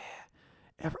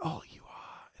 yeah, all you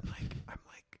are. And like, I'm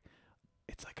like,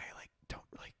 it's like I like don't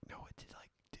like know what to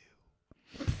like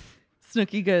do.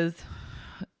 Snooki goes,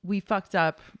 we fucked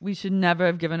up. We should never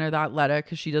have given her that letter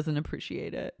because she doesn't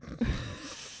appreciate it.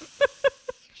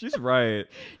 She's right.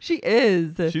 She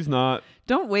is. She's not.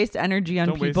 Don't waste energy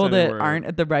on people that aren't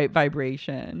at the right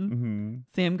vibration. Mm-hmm.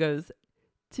 Sam goes,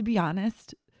 to be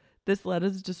honest, this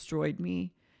letter's destroyed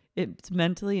me. It's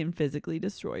mentally and physically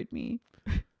destroyed me.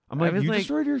 I'm like, you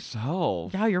destroyed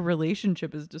yourself. Yeah, your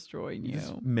relationship is destroying you.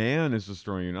 This man is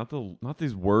destroying you, not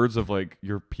these words of like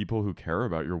your people who care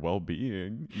about your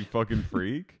well-being. You fucking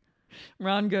freak.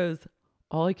 Ron goes,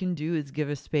 all I can do is give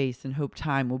us space and hope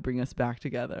time will bring us back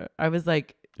together. I was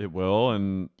like, it will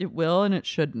and it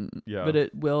shouldn't. Yeah. But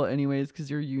it will anyways because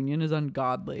your union is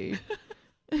ungodly.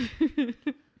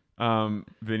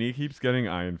 Vinny keeps getting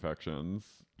eye infections.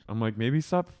 I'm like, maybe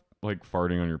stop like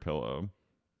farting on your pillow.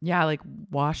 Yeah, like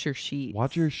wash your sheets.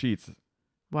 Wash your sheets.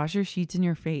 Wash your sheets in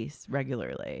your face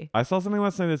regularly. I saw something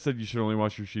last night that said you should only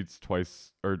wash your sheets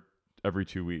twice or every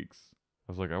 2 weeks.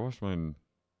 I was like, I wash mine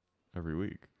every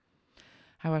week.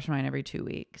 I wash mine every 2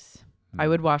 weeks. I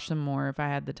would wash them more if I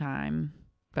had the time,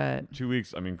 but 2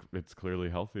 weeks, I mean, it's clearly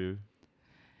healthy.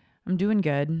 I'm doing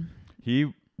good.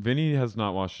 Vinny has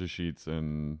not washed his sheets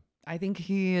in... I think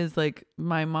he is like,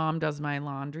 my mom does my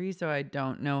laundry, so I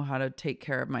don't know how to take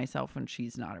care of myself when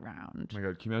she's not around. Oh my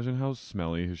God, can you imagine how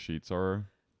smelly his sheets are?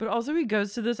 But also he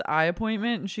goes to this eye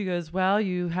appointment and she goes, well,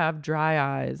 you have dry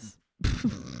eyes.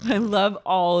 I love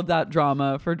all of that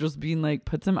drama for just being like,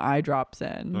 put some eye drops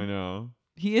in. I know.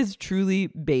 He is truly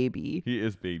baby. He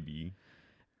is baby.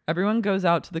 Everyone goes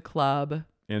out to the club.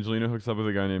 Angelina hooks up with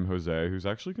a guy named Jose, who's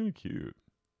actually kind of cute.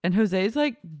 And Jose's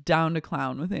like down to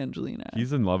clown with Angelina.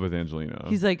 He's in love with Angelina.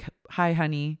 He's like, hi,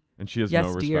 honey. And she has yes,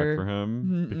 no respect dear. for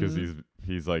him because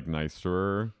he's like nice to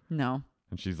her. No.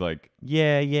 And she's like,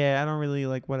 yeah, I don't really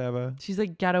like whatever. She's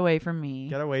like, get away from me.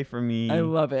 Get away from me. I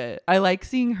love it. I like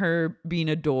seeing her being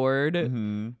adored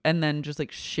and then just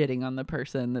like shitting on the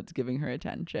person that's giving her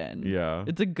attention. Yeah.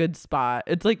 It's a good spot.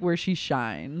 It's like where she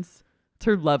shines. It's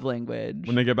her love language.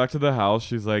 When they get back to the house,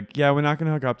 she's like, yeah, we're not going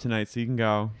to hook up tonight, so you can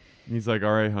go. And he's like,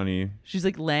 all right, honey. She's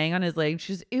like laying on his leg.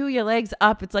 She's, ew, your leg's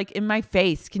up. It's like in my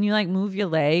face. Can you like move your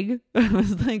leg? I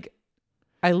was like,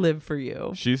 I live for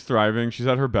you. She's thriving. She's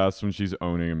at her best when she's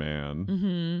owning a man.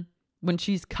 Mm-hmm. When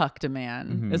she's cucked a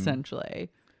man, essentially.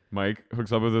 Mike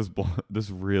hooks up with this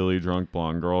really drunk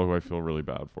blonde girl who I feel really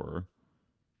bad for.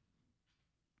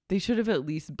 They should have at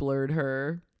least blurred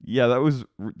her. Yeah,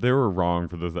 they were wrong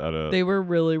for this edit. They were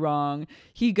really wrong.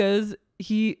 He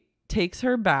takes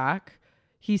her back.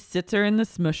 He sits her in the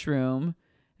smush room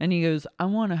and he goes,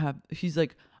 she's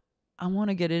like, I want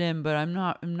to get it in, but I'm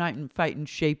not in fighting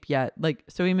shape yet. Like,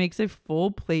 so he makes a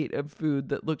full plate of food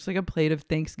that looks like a plate of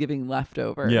Thanksgiving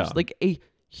leftovers. Yeah. Like a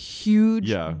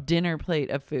huge dinner plate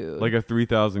of food. Like a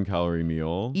 3,000 calorie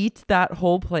meal. Eats that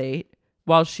whole plate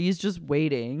while she's just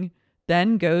waiting,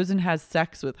 then goes and has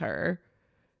sex with her,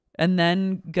 and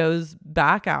then goes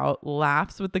back out,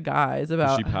 laughs with the guys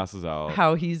about she passes out.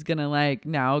 How he's gonna like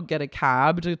now get a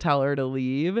cab to tell her to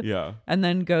leave. Yeah. And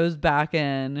then goes back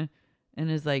in and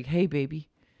is like, hey baby.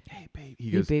 Hey baby.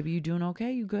 Hey baby, you doing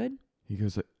okay? You good? He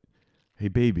goes, hey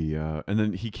baby, and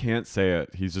then he can't say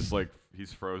it. He's just like,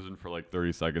 he's frozen for like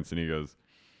 30 seconds and he goes,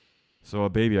 so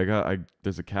baby,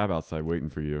 there's a cab outside waiting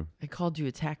for you. I called you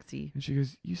a taxi. And she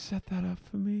goes, you set that up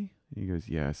for me? And he goes,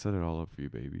 yeah, I set it all up for you,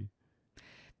 baby.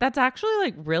 That's actually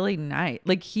like really nice.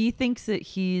 Like he thinks that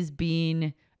he's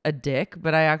being a dick,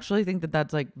 but I actually think that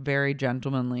that's like very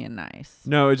gentlemanly and nice.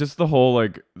 No, it's just the whole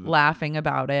like laughing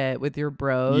about it with your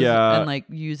bros and like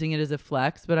using it as a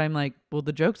flex. But I'm like, well,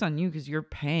 the joke's on you because you're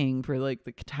paying for like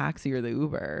the taxi or the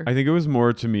Uber. I think it was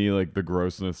more to me like the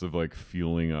grossness of like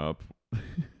fueling up,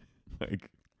 like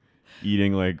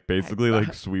eating like basically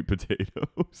like sweet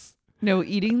potatoes. No,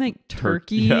 eating like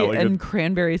turkey and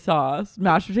cranberry sauce,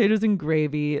 mashed potatoes and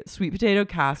gravy, sweet potato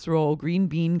casserole, green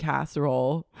bean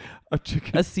casserole,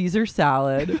 a Caesar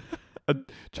salad, a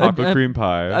chocolate cream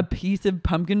pie, a piece of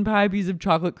pumpkin pie, a piece of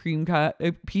chocolate cream pie,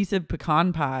 a piece of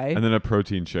pecan pie, and then a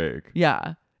protein shake.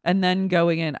 Yeah. And then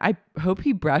going in, I hope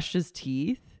he brushed his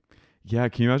teeth. Yeah,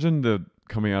 can you imagine the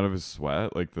coming out of his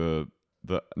sweat, like the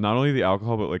not only the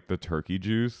alcohol but like the turkey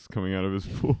juice coming out of his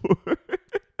pores.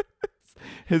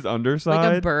 His underside,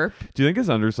 like a burp. Do you think his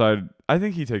underside? I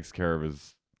think he takes care of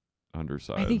his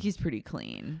underside. I think he's pretty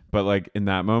clean. But like in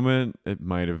that moment, it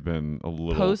might have been a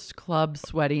little post club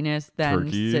sweatiness. Then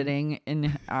turkey. Sitting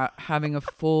and having a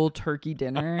full turkey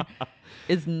dinner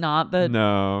is not the.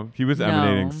 No, he was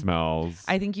emanating smells.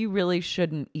 I think you really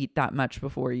shouldn't eat that much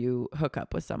before you hook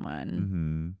up with someone.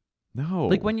 Mm-hmm. No.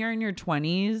 Like when you're in your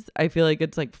 20s, I feel like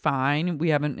it's like fine. We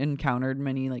haven't encountered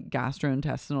many like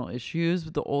gastrointestinal issues.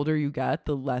 But the older you get,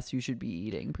 the less you should be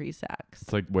eating pre-sex.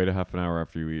 It's like wait a half an hour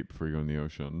after you eat before you go in the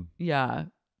ocean. Yeah.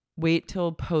 Wait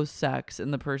till post-sex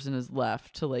and the person is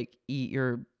left to like eat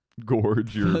your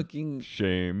gorge, your fucking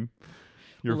shame.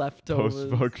 Your leftovers.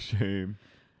 Post-fuck shame.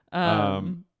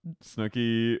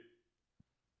 Snooki.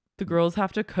 The girls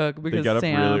have to cook because they got up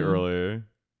really early.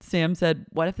 Sam said,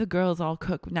 what if the girls all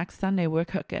cook? Next Sunday, we're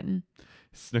cooking.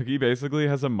 Snooki basically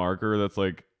has a marker that's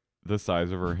like the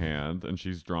size of her hand and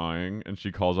she's drawing and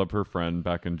she calls up her friend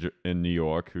back in New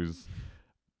York who's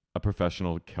a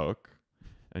professional cook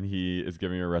and he is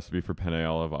giving her a recipe for penne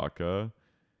alla vodka. And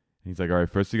he's like, all right,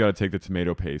 first you got to take the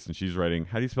tomato paste. And she's writing,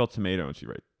 how do you spell tomato? And she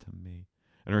writes, tomato.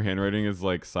 And her handwriting is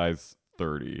like size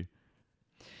 30.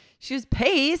 She was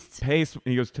paste. Paste. And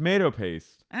he goes, tomato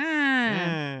paste.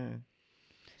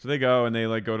 So they go and they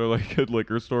like go to like a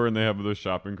liquor store and they have the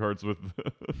shopping carts with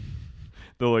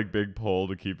the like big pole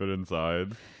to keep it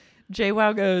inside.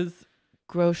 JWoww goes,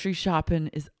 grocery shopping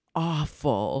is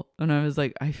awful. And I was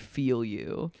like, I feel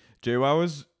you.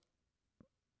 JWoww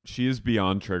she is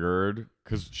beyond triggered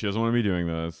because she doesn't want to be doing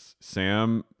this.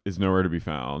 Sam is nowhere to be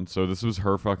found. So this was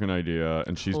her fucking idea.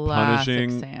 And she's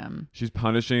punishing Sam. She's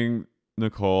punishing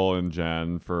Nicole and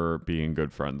Jen for being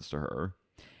good friends to her.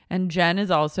 And Jen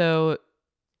is also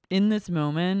in this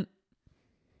moment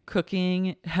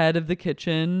cooking, head of the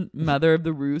kitchen, mother of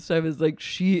the roost. I was like,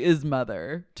 she is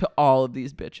mother to all of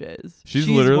these bitches. She's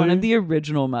literally one of the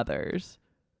original mothers.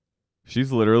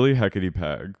 She's literally Hecate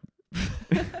Peg.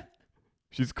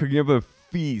 She's cooking up a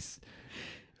feast.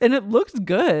 And it looks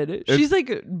good. She's like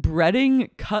breading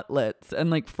cutlets and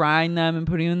like frying them and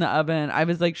putting them in the oven. I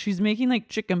was like, she's making like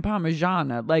chicken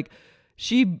parmigiana. Like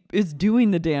she is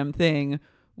doing the damn thing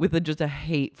with just a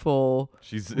hateful,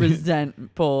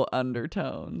 resentful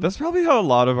undertone. That's probably how a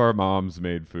lot of our moms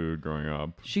made food growing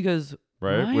up. She goes,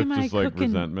 right? With just like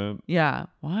resentment. Yeah.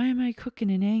 Why am I cooking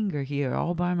in anger here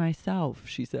all by myself?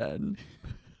 She said.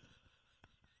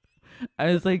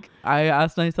 I was like, I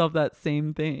asked myself that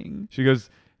same thing. She goes,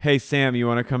 hey, Sam, you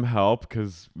want to come help?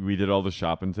 Because we did all the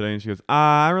shopping today. And she goes,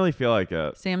 I don't really feel like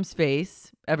it. Sam's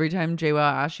face, every time JWoww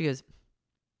asks,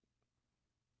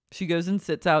 she goes and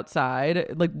sits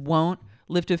outside, like won't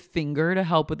lift a finger to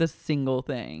help with a single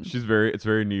thing. It's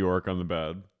very New York on the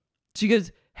bed. She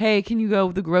goes, hey, can you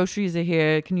go? The groceries are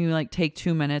here. Can you like take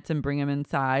 2 minutes and bring them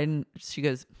inside? And she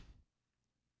goes,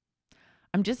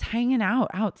 I'm just hanging out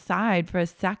outside for a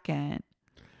second.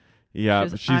 Yeah, she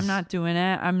goes, I'm not doing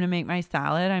it. I'm going to make my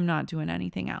salad. I'm not doing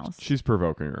anything else. She's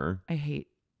provoking her. I hate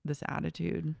this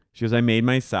attitude. She goes, I made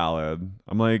my salad.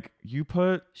 I'm like,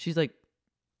 she's like,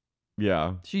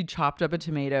 yeah. She chopped up a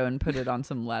tomato and put it on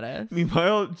some lettuce.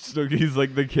 Meanwhile, Snooki's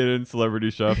like the kid in Celebrity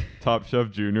Chef, Top Chef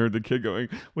Junior, the kid going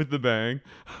with the bang.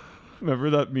 Remember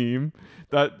that meme?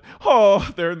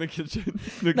 They're in the kitchen.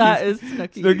 That is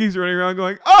Snooki. Snooki's running around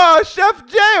going, oh, Chef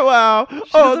JWoww.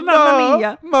 Oh, no. Mamma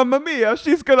mia. Mamma mia.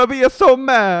 She's going to be so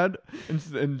mad. And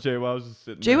JWoww's just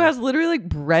sitting there. JWoww's literally like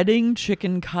breading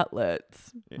chicken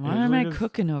cutlets. Why am I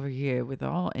cooking over here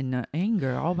in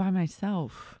anger all by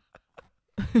myself?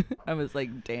 I was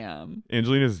like, damn.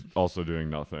 Angelina's also doing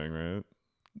nothing, right?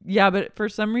 Yeah, but for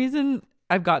some reason,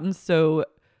 I've gotten so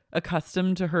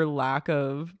accustomed to her lack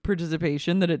of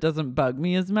participation that it doesn't bug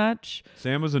me as much.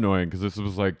 Sam was annoying because this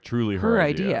was like truly her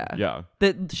idea. Yeah.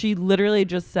 That she literally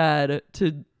just said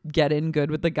to get in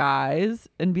good with the guys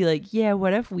and be like, yeah,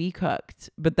 what if we cooked?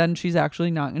 But then she's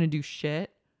actually not going to do shit.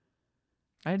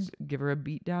 I'd give her a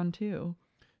beat down too.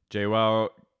 JWoww,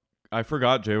 I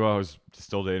forgot JWoww was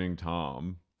still dating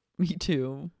Tom. Me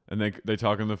too. And they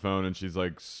talk on the phone and she's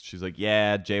like,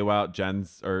 yeah,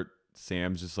 JWoww,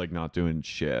 Sam's just like not doing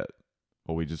shit.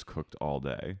 Well, we just cooked all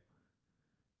day.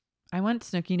 I want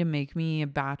Snooki to make me a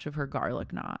batch of her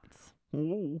garlic knots.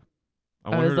 Ooh.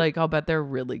 I was like, I'll bet they're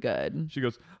really good. She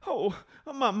goes, oh,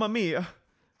 mamma mia.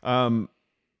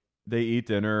 They eat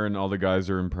dinner and all the guys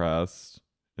are impressed.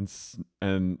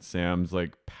 And Sam's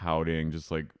like pouting,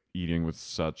 just like eating with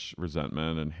such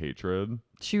resentment and hatred.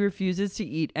 She refuses to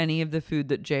eat any of the food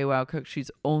that JWoww cooked.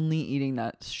 She's only eating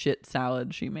that shit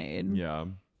salad she made. Yeah.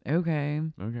 Okay.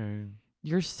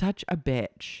 You're such a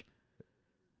bitch.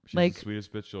 She's like the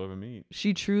sweetest bitch you'll ever meet.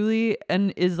 She truly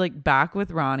is like back with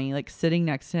Ronnie, like sitting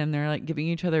next to him. They're like giving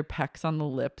each other pecks on the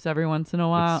lips every once in a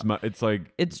while. It's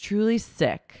like it's truly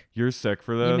sick. You're sick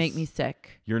for this. You make me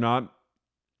sick. You're not.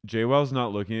 JWoww's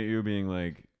not looking at you being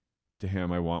like,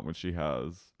 damn, I want what she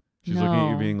has. She's looking at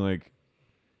you being like,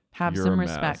 have some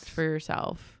respect for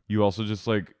yourself. You also just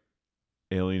like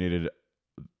alienated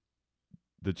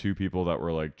the two people that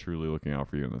were like truly looking out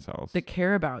for you in this house. That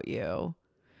care about you.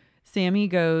 Sammy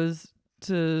goes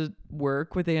to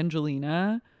work with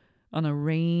Angelina on a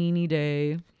rainy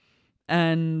day.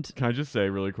 And can I just say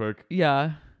really quick?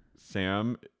 Yeah.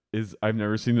 Sam I've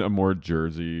never seen a more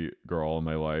Jersey girl in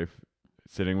my life.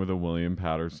 Sitting with a William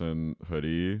Patterson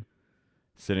hoodie,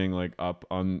 sitting like up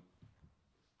on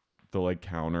the like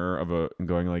counter and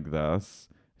going like this.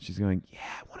 She's going, yeah,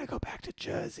 I want to go back to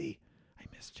Jersey. I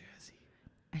miss Jersey.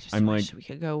 I just wish we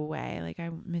could go away. Like, I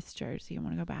miss Jersey. I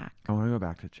want to go back. I want to go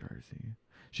back to Jersey.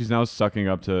 She's now sucking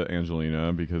up to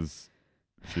Angelina because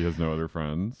she has no other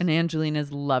friends. And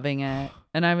Angelina's loving it.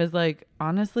 And I was like,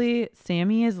 honestly,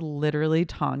 Sammy is literally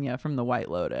Tanya from The White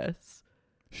Lotus.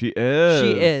 She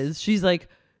is. She's like,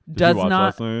 Did you watch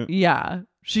last night? Yeah.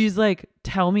 She's like,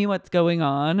 tell me what's going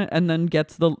on. And then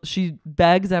she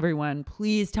begs everyone,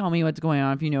 please tell me what's going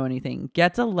on if you know anything.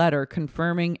 Gets a letter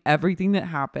confirming everything that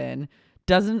happened.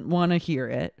 Doesn't want to hear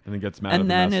it. And then gets mad at and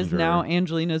the then messenger. Is now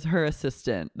Angelina's her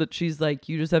assistant. That she's like,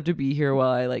 you just have to be here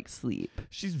while I like sleep.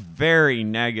 She's very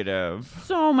negative.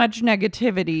 So much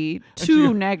negativity.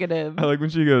 Too negative. I like when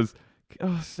she goes,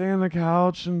 oh, stay on the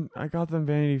couch and I got them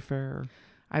Vanity Fair.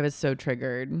 I was so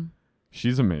triggered.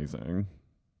 She's amazing.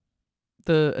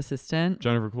 The assistant?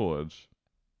 Jennifer Coolidge.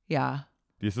 Yeah.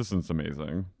 The assistant's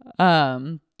amazing.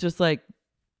 Just like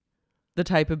the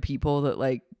type of people that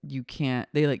like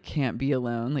they can't be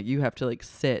alone. Like you have to like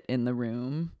sit in the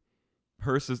room.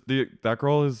 That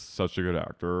girl is such a good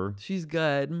actor. She's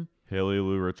good. Haley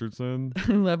Lou Richardson.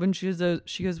 I love when she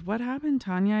goes, what happened,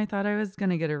 Tanya? I thought I was going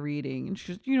to get a reading. And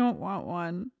she goes, you don't want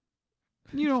one.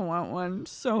 You don't want one.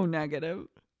 So negative.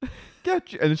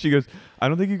 Get you. And then she goes, I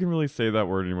don't think you can really say that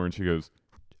word anymore. And she goes,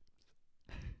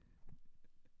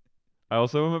 I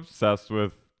also am obsessed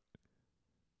with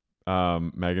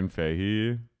Megan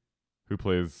Fahey, who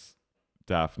plays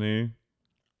Daphne.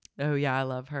 Oh yeah, I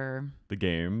love her. The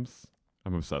Games.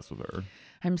 I'm obsessed with her.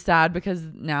 I'm sad because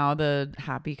now the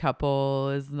happy couple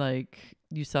is like,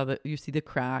 you see the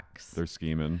cracks. They're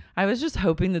scheming. I was just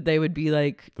hoping that they would be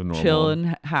like chill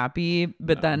and happy,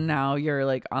 but then now you're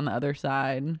like on the other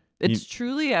side. It's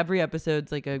truly every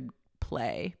episode's like a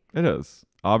play. It is.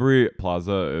 Aubrey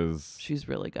Plaza she's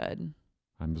really good.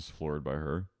 I'm just floored by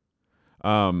her.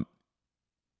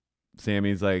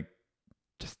 Sammy's like,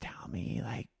 just tell me,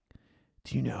 like,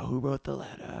 do you know who wrote the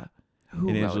letter? Who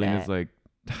and wrote Angelina's it? like,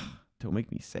 don't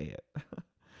make me say it.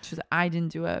 She's like, I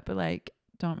didn't do it, but like,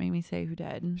 don't make me say who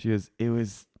did. She goes, it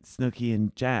was Snooki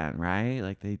and Jen, right?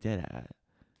 Like they did it.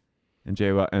 And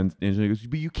JWoww and Angelina goes,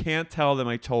 but you can't tell them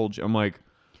I told you. I'm like,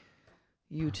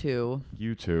 You two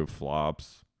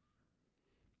flops.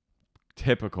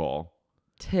 Typical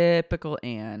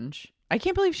Ange. I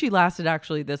can't believe she lasted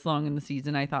actually this long in the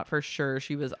season. I thought for sure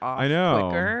she was off I know.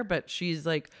 quicker, but she's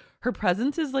like, her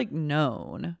presence is like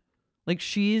known. Like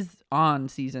she's on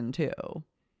season 2.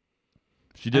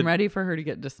 She did. I'm ready for her to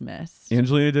get dismissed.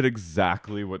 Angelina did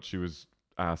exactly what she was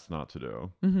asked not to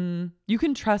do. Mm-hmm. You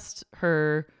can trust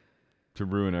her To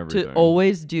ruin everything. to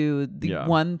always do the Yeah.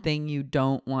 one thing you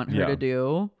don't want her to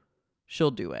do.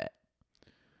 She'll do it.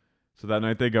 So that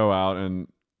night they go out and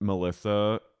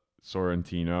Melissa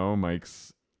Sorrentino,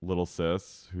 Mike's little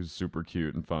sis, who's super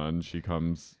cute and fun, she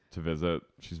comes to visit.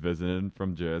 She's visiting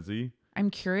from Jersey.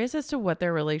 I'm curious as to what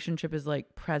their relationship is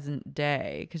like present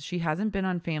day, because she hasn't been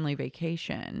on family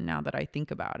vacation now that I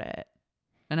think about it.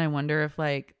 And I wonder if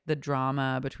like the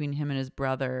drama between him and his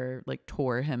brother like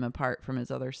tore him apart from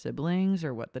his other siblings,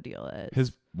 or what the deal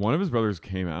is. One of his brothers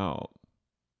came out.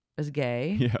 As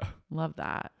gay? Yeah. Love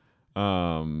that.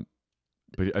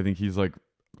 But I think he's like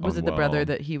Was it the unwell. brother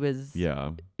that he was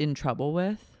in trouble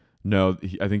with? No,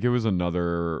 I think it was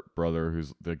another brother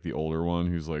who's like the older one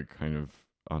who's like kind of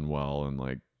unwell and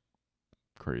like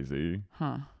crazy.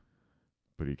 Huh.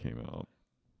 But he came out.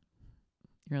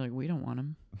 You're like, we don't want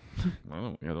him.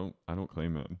 I don't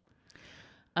claim him.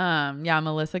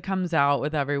 Melissa comes out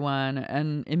with everyone,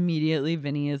 and immediately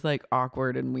Vinny is like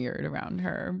awkward and weird around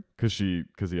her. Cause he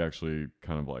actually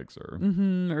kind of likes her.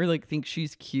 Mm-hmm. Or like thinks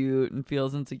she's cute and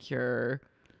feels insecure.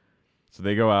 So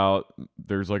they go out.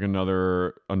 There's like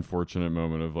another unfortunate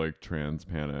moment of like trans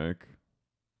panic.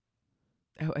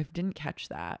 Oh, I didn't catch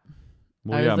that.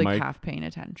 Well, I yeah, was like Mike, half paying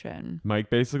attention. Mike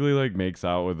basically like makes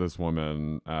out with this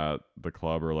woman at the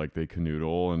club, or like they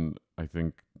canoodle, and I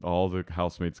think all the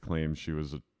housemates claim she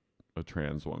was a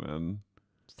trans woman.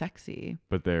 Sexy.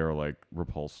 But they are like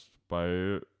repulsed by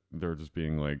it. They're just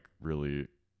being like really.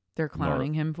 They're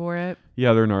clowning him for it.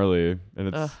 Yeah, they're gnarly,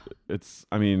 and it's.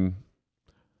 I mean,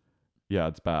 yeah,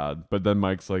 it's bad. But then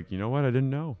Mike's like, you know what? I didn't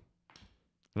know,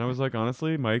 and I was like,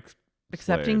 honestly, Mike.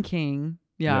 Accepting slayed. king.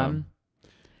 Yeah.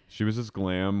 She was this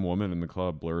glam woman in the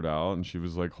club, blurred out, and she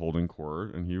was like holding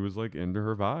court, and he was like into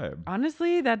her vibe.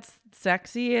 Honestly, that's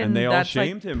sexy, And they all that's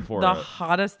shamed like him for the it.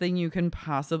 hottest thing you can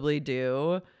possibly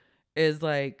do is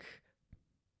like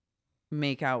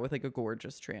make out with like a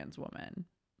gorgeous trans woman.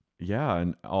 Yeah,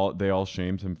 and they all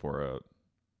shamed him for it.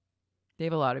 They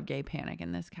have a lot of gay panic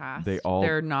in this cast.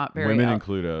 They're not very women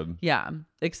included. Yeah,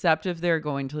 except if they're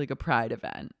going to like a pride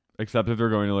event. Except if they're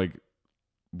going to like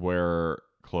wear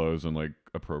clothes and like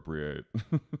appropriate.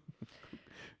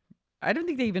 I don't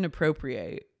think they even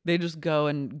appropriate. They just go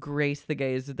and grace the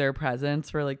gays with their presence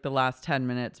for like the last 10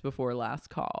 minutes before last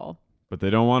call. But they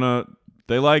don't want to.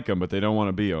 They like them, but they don't want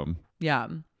to be them. Yeah.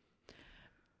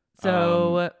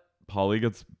 So Polly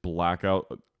gets blackout.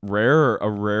 A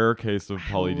rare case of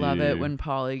Polly D. I love it when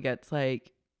Polly gets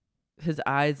like his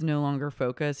eyes no longer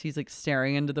focus. He's like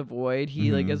staring into the void.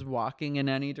 He like is walking in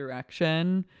any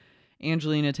direction.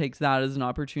 Angelina takes that as an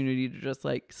opportunity to just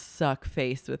like suck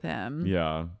face with him.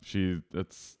 Yeah,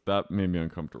 that made me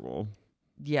uncomfortable.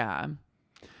 Yeah.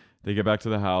 They get back to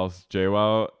the house.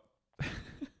 JWoww,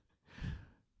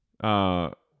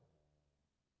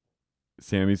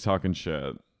 Sammy's talking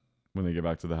shit when they get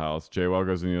back to the house. JWoww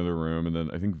goes in the other room, and then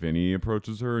I think Vinny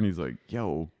approaches her, and he's like,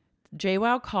 "Yo."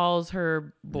 JWoww calls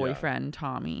her boyfriend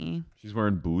Tommy. She's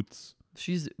wearing boots.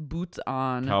 She's boots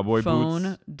on, Cowboy phone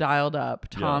boots. dialed up,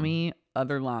 Tommy,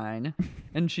 other line.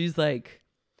 And she's like,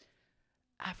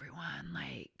 everyone,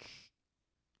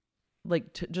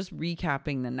 just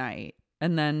recapping the night.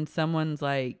 And then someone's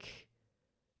like,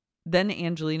 then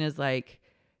Angelina's like,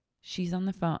 she's on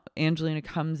the phone. Angelina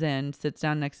comes in, sits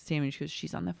down next to Sammy. And she goes,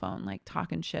 she's on the phone, like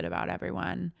talking shit about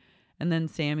everyone. And then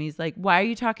Sammy's like, why are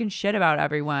you talking shit about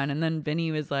everyone? And then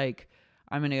Vinny was like,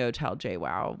 I'm going to go tell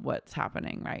JWoww what's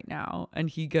happening right now. And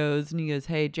he goes,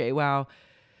 hey, JWoww,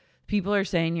 people are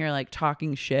saying you're like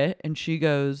talking shit. And she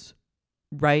goes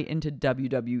right into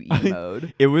WWE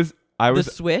mode. The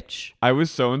switch. I was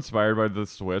so inspired by the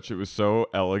switch. It was so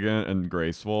elegant and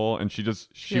graceful. And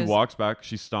she walks back.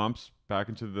 She stomps back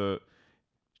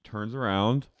turns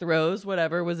around. Throws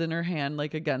whatever was in her hand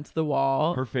like against the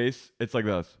wall. Her face, it's like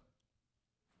this.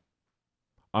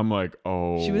 I'm like,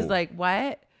 oh. She was like,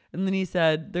 what? And then he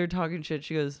said, they're talking shit.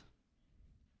 She goes,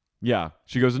 yeah.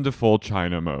 She goes into full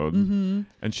China mode. Mm-hmm.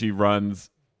 And she runs.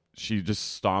 She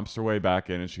just stomps her way back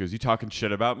in. And she goes, you talking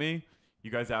shit about me?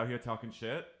 You guys out here talking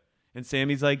shit? And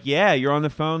Sammy's like, yeah, you're on the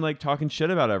phone like talking shit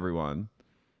about everyone.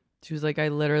 She was like, I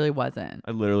literally wasn't.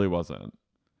 I literally wasn't.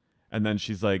 And then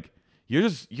she's like,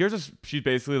 she's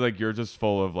basically like, you're just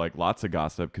full of like lots of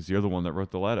gossip because you're the one that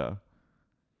wrote the letter.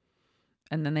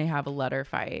 And then they have a letter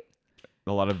fight.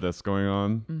 A lot of this going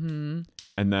on. Mm-hmm.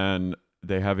 And then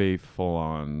they have a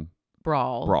full-on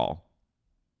brawl.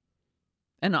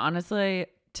 And honestly,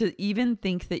 to even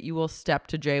think that you will step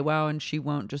to JWoww and she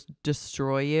won't just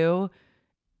destroy you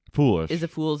Foolish. is a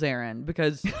fool's errand,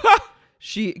 because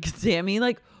Sammy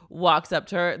like walks up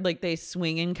to her, like they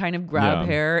swing and kind of grab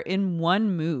hair in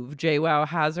one move. JWoww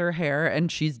has her hair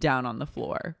and she's down on the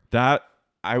floor. That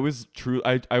I was true.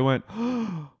 I went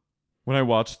when I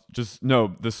watched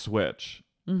the switch.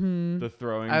 Mm-hmm. The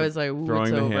throwing. I was like, throwing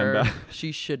it's the over. handbag.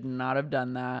 She should not have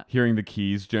done that. Hearing the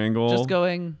keys jangle. Just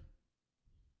going.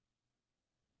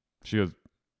 She goes,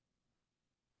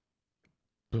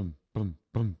 boom, boom,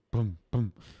 boom, boom,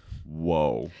 boom.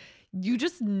 Whoa. You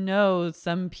just know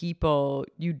some people,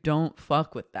 you don't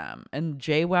fuck with them. And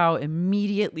JWoww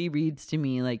immediately reads to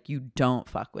me like, you don't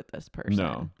fuck with this person.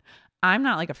 No. I'm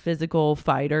not like a physical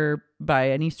fighter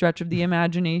by any stretch of the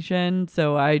imagination,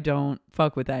 so I don't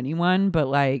fuck with anyone. But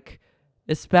like,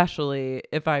 especially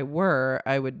if I were,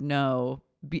 I would know.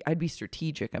 I'd be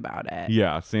strategic about it.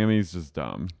 Yeah, Sammy's just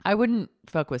dumb. I wouldn't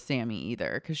fuck with Sammy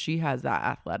either, because she has that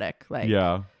athletic like.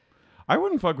 Yeah, I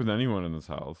wouldn't fuck with anyone in this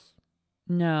house.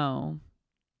 No.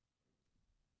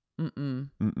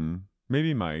 Mm-mm.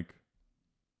 Maybe Mike.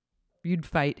 You'd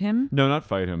fight him? No, not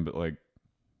fight him, but like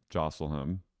jostle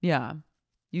him. Yeah.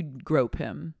 You'd grope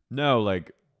him. No,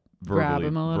 like Grab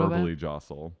him a little verbally bit?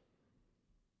 jostle.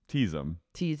 Tease him.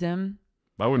 Tease him?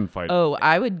 I wouldn't fight. Oh,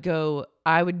 I would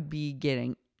be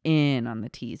getting in on the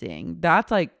teasing.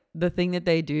 That's like the thing that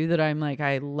they do that I'm like,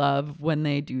 I love when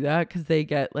they do that, because they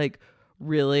get like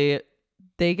really,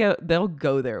 they'll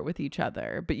go there with each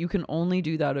other, but you can only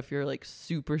do that if you're like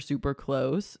super, super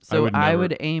close. So I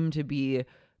would aim to be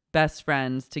best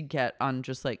friends to get on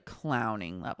just like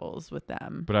clowning levels with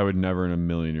them. But I would never in a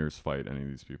million years fight any of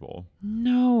these people.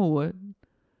 No.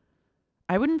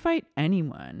 I wouldn't fight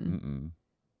anyone.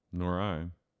 Nor I.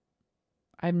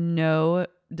 I have no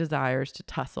desires to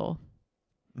tussle.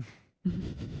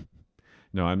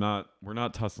 No, I'm not. We're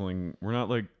not tussling. We're not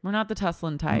like. We're not the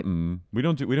tussling type. We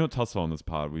don't tussle on this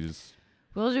pod.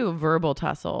 We'll do a verbal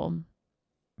tussle,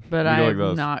 but I'm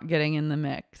like not getting in the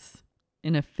mix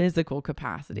in a physical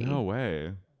capacity. No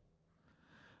way.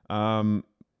 Well,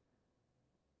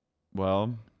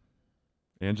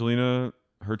 Angelina,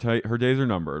 her days are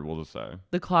numbered. We'll just say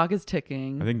the clock is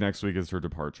ticking. I think next week is her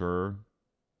departure.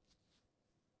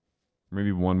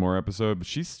 Maybe one more episode, but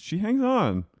she hangs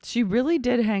on. She really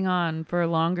did hang on for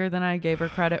longer than I gave her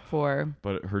credit for.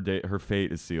 But her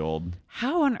fate is sealed.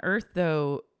 How on earth,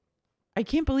 though? I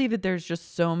can't believe that there's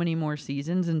just so many more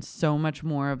seasons and so much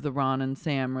more of the Ron and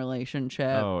Sam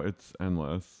relationship. Oh, it's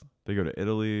endless. They go to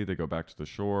Italy. They go back to the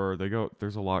shore.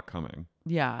 There's a lot coming.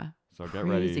 Yeah. So get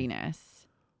ready. Craziness.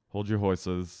 Hold your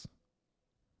horses.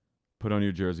 Put on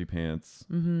your jersey pants.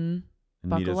 Mm-hmm.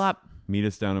 Buckle up. Meet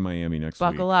us down in Miami next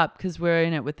week. Buckle up, because we're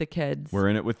in it with the kids. We're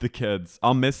in it with the kids.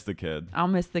 I'll miss the kid.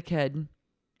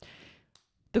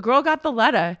 The girl got the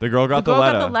letter. The girl got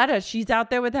the letter. She's out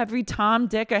there with every Tom,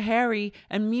 Dick, or Harry,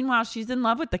 and meanwhile, she's in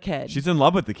love with the kid. She's in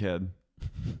love with the kid.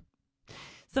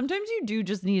 Sometimes you do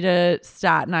just need a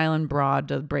Staten Island broad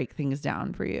to break things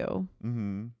down for you.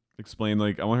 Mm-hmm.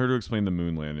 I want her to explain the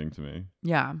moon landing to me.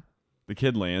 Yeah. The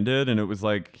kid landed, and it was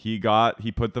like he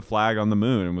put the flag on the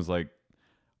moon and was like,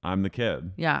 I'm the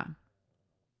kid. Yeah.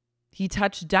 He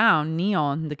touched down, Neil,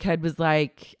 and the kid was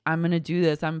like, I'm going to do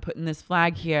this. I'm putting this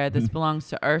flag here. This belongs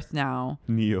to Earth now.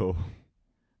 Neil,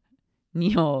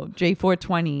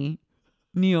 J420.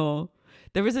 Neil.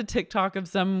 There was a TikTok of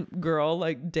some girl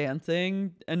like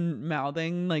dancing and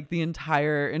mouthing like the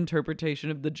entire interpretation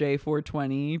of the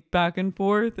J420 back and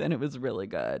forth, and it was really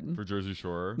good. For Jersey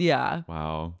Shore? Yeah.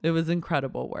 Wow. It was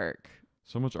incredible work.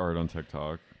 So much art on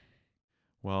TikTok.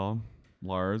 Well,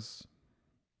 Lars,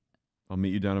 I'll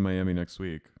meet you down in Miami next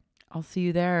week. I'll see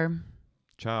you there.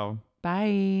 Ciao.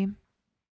 Bye.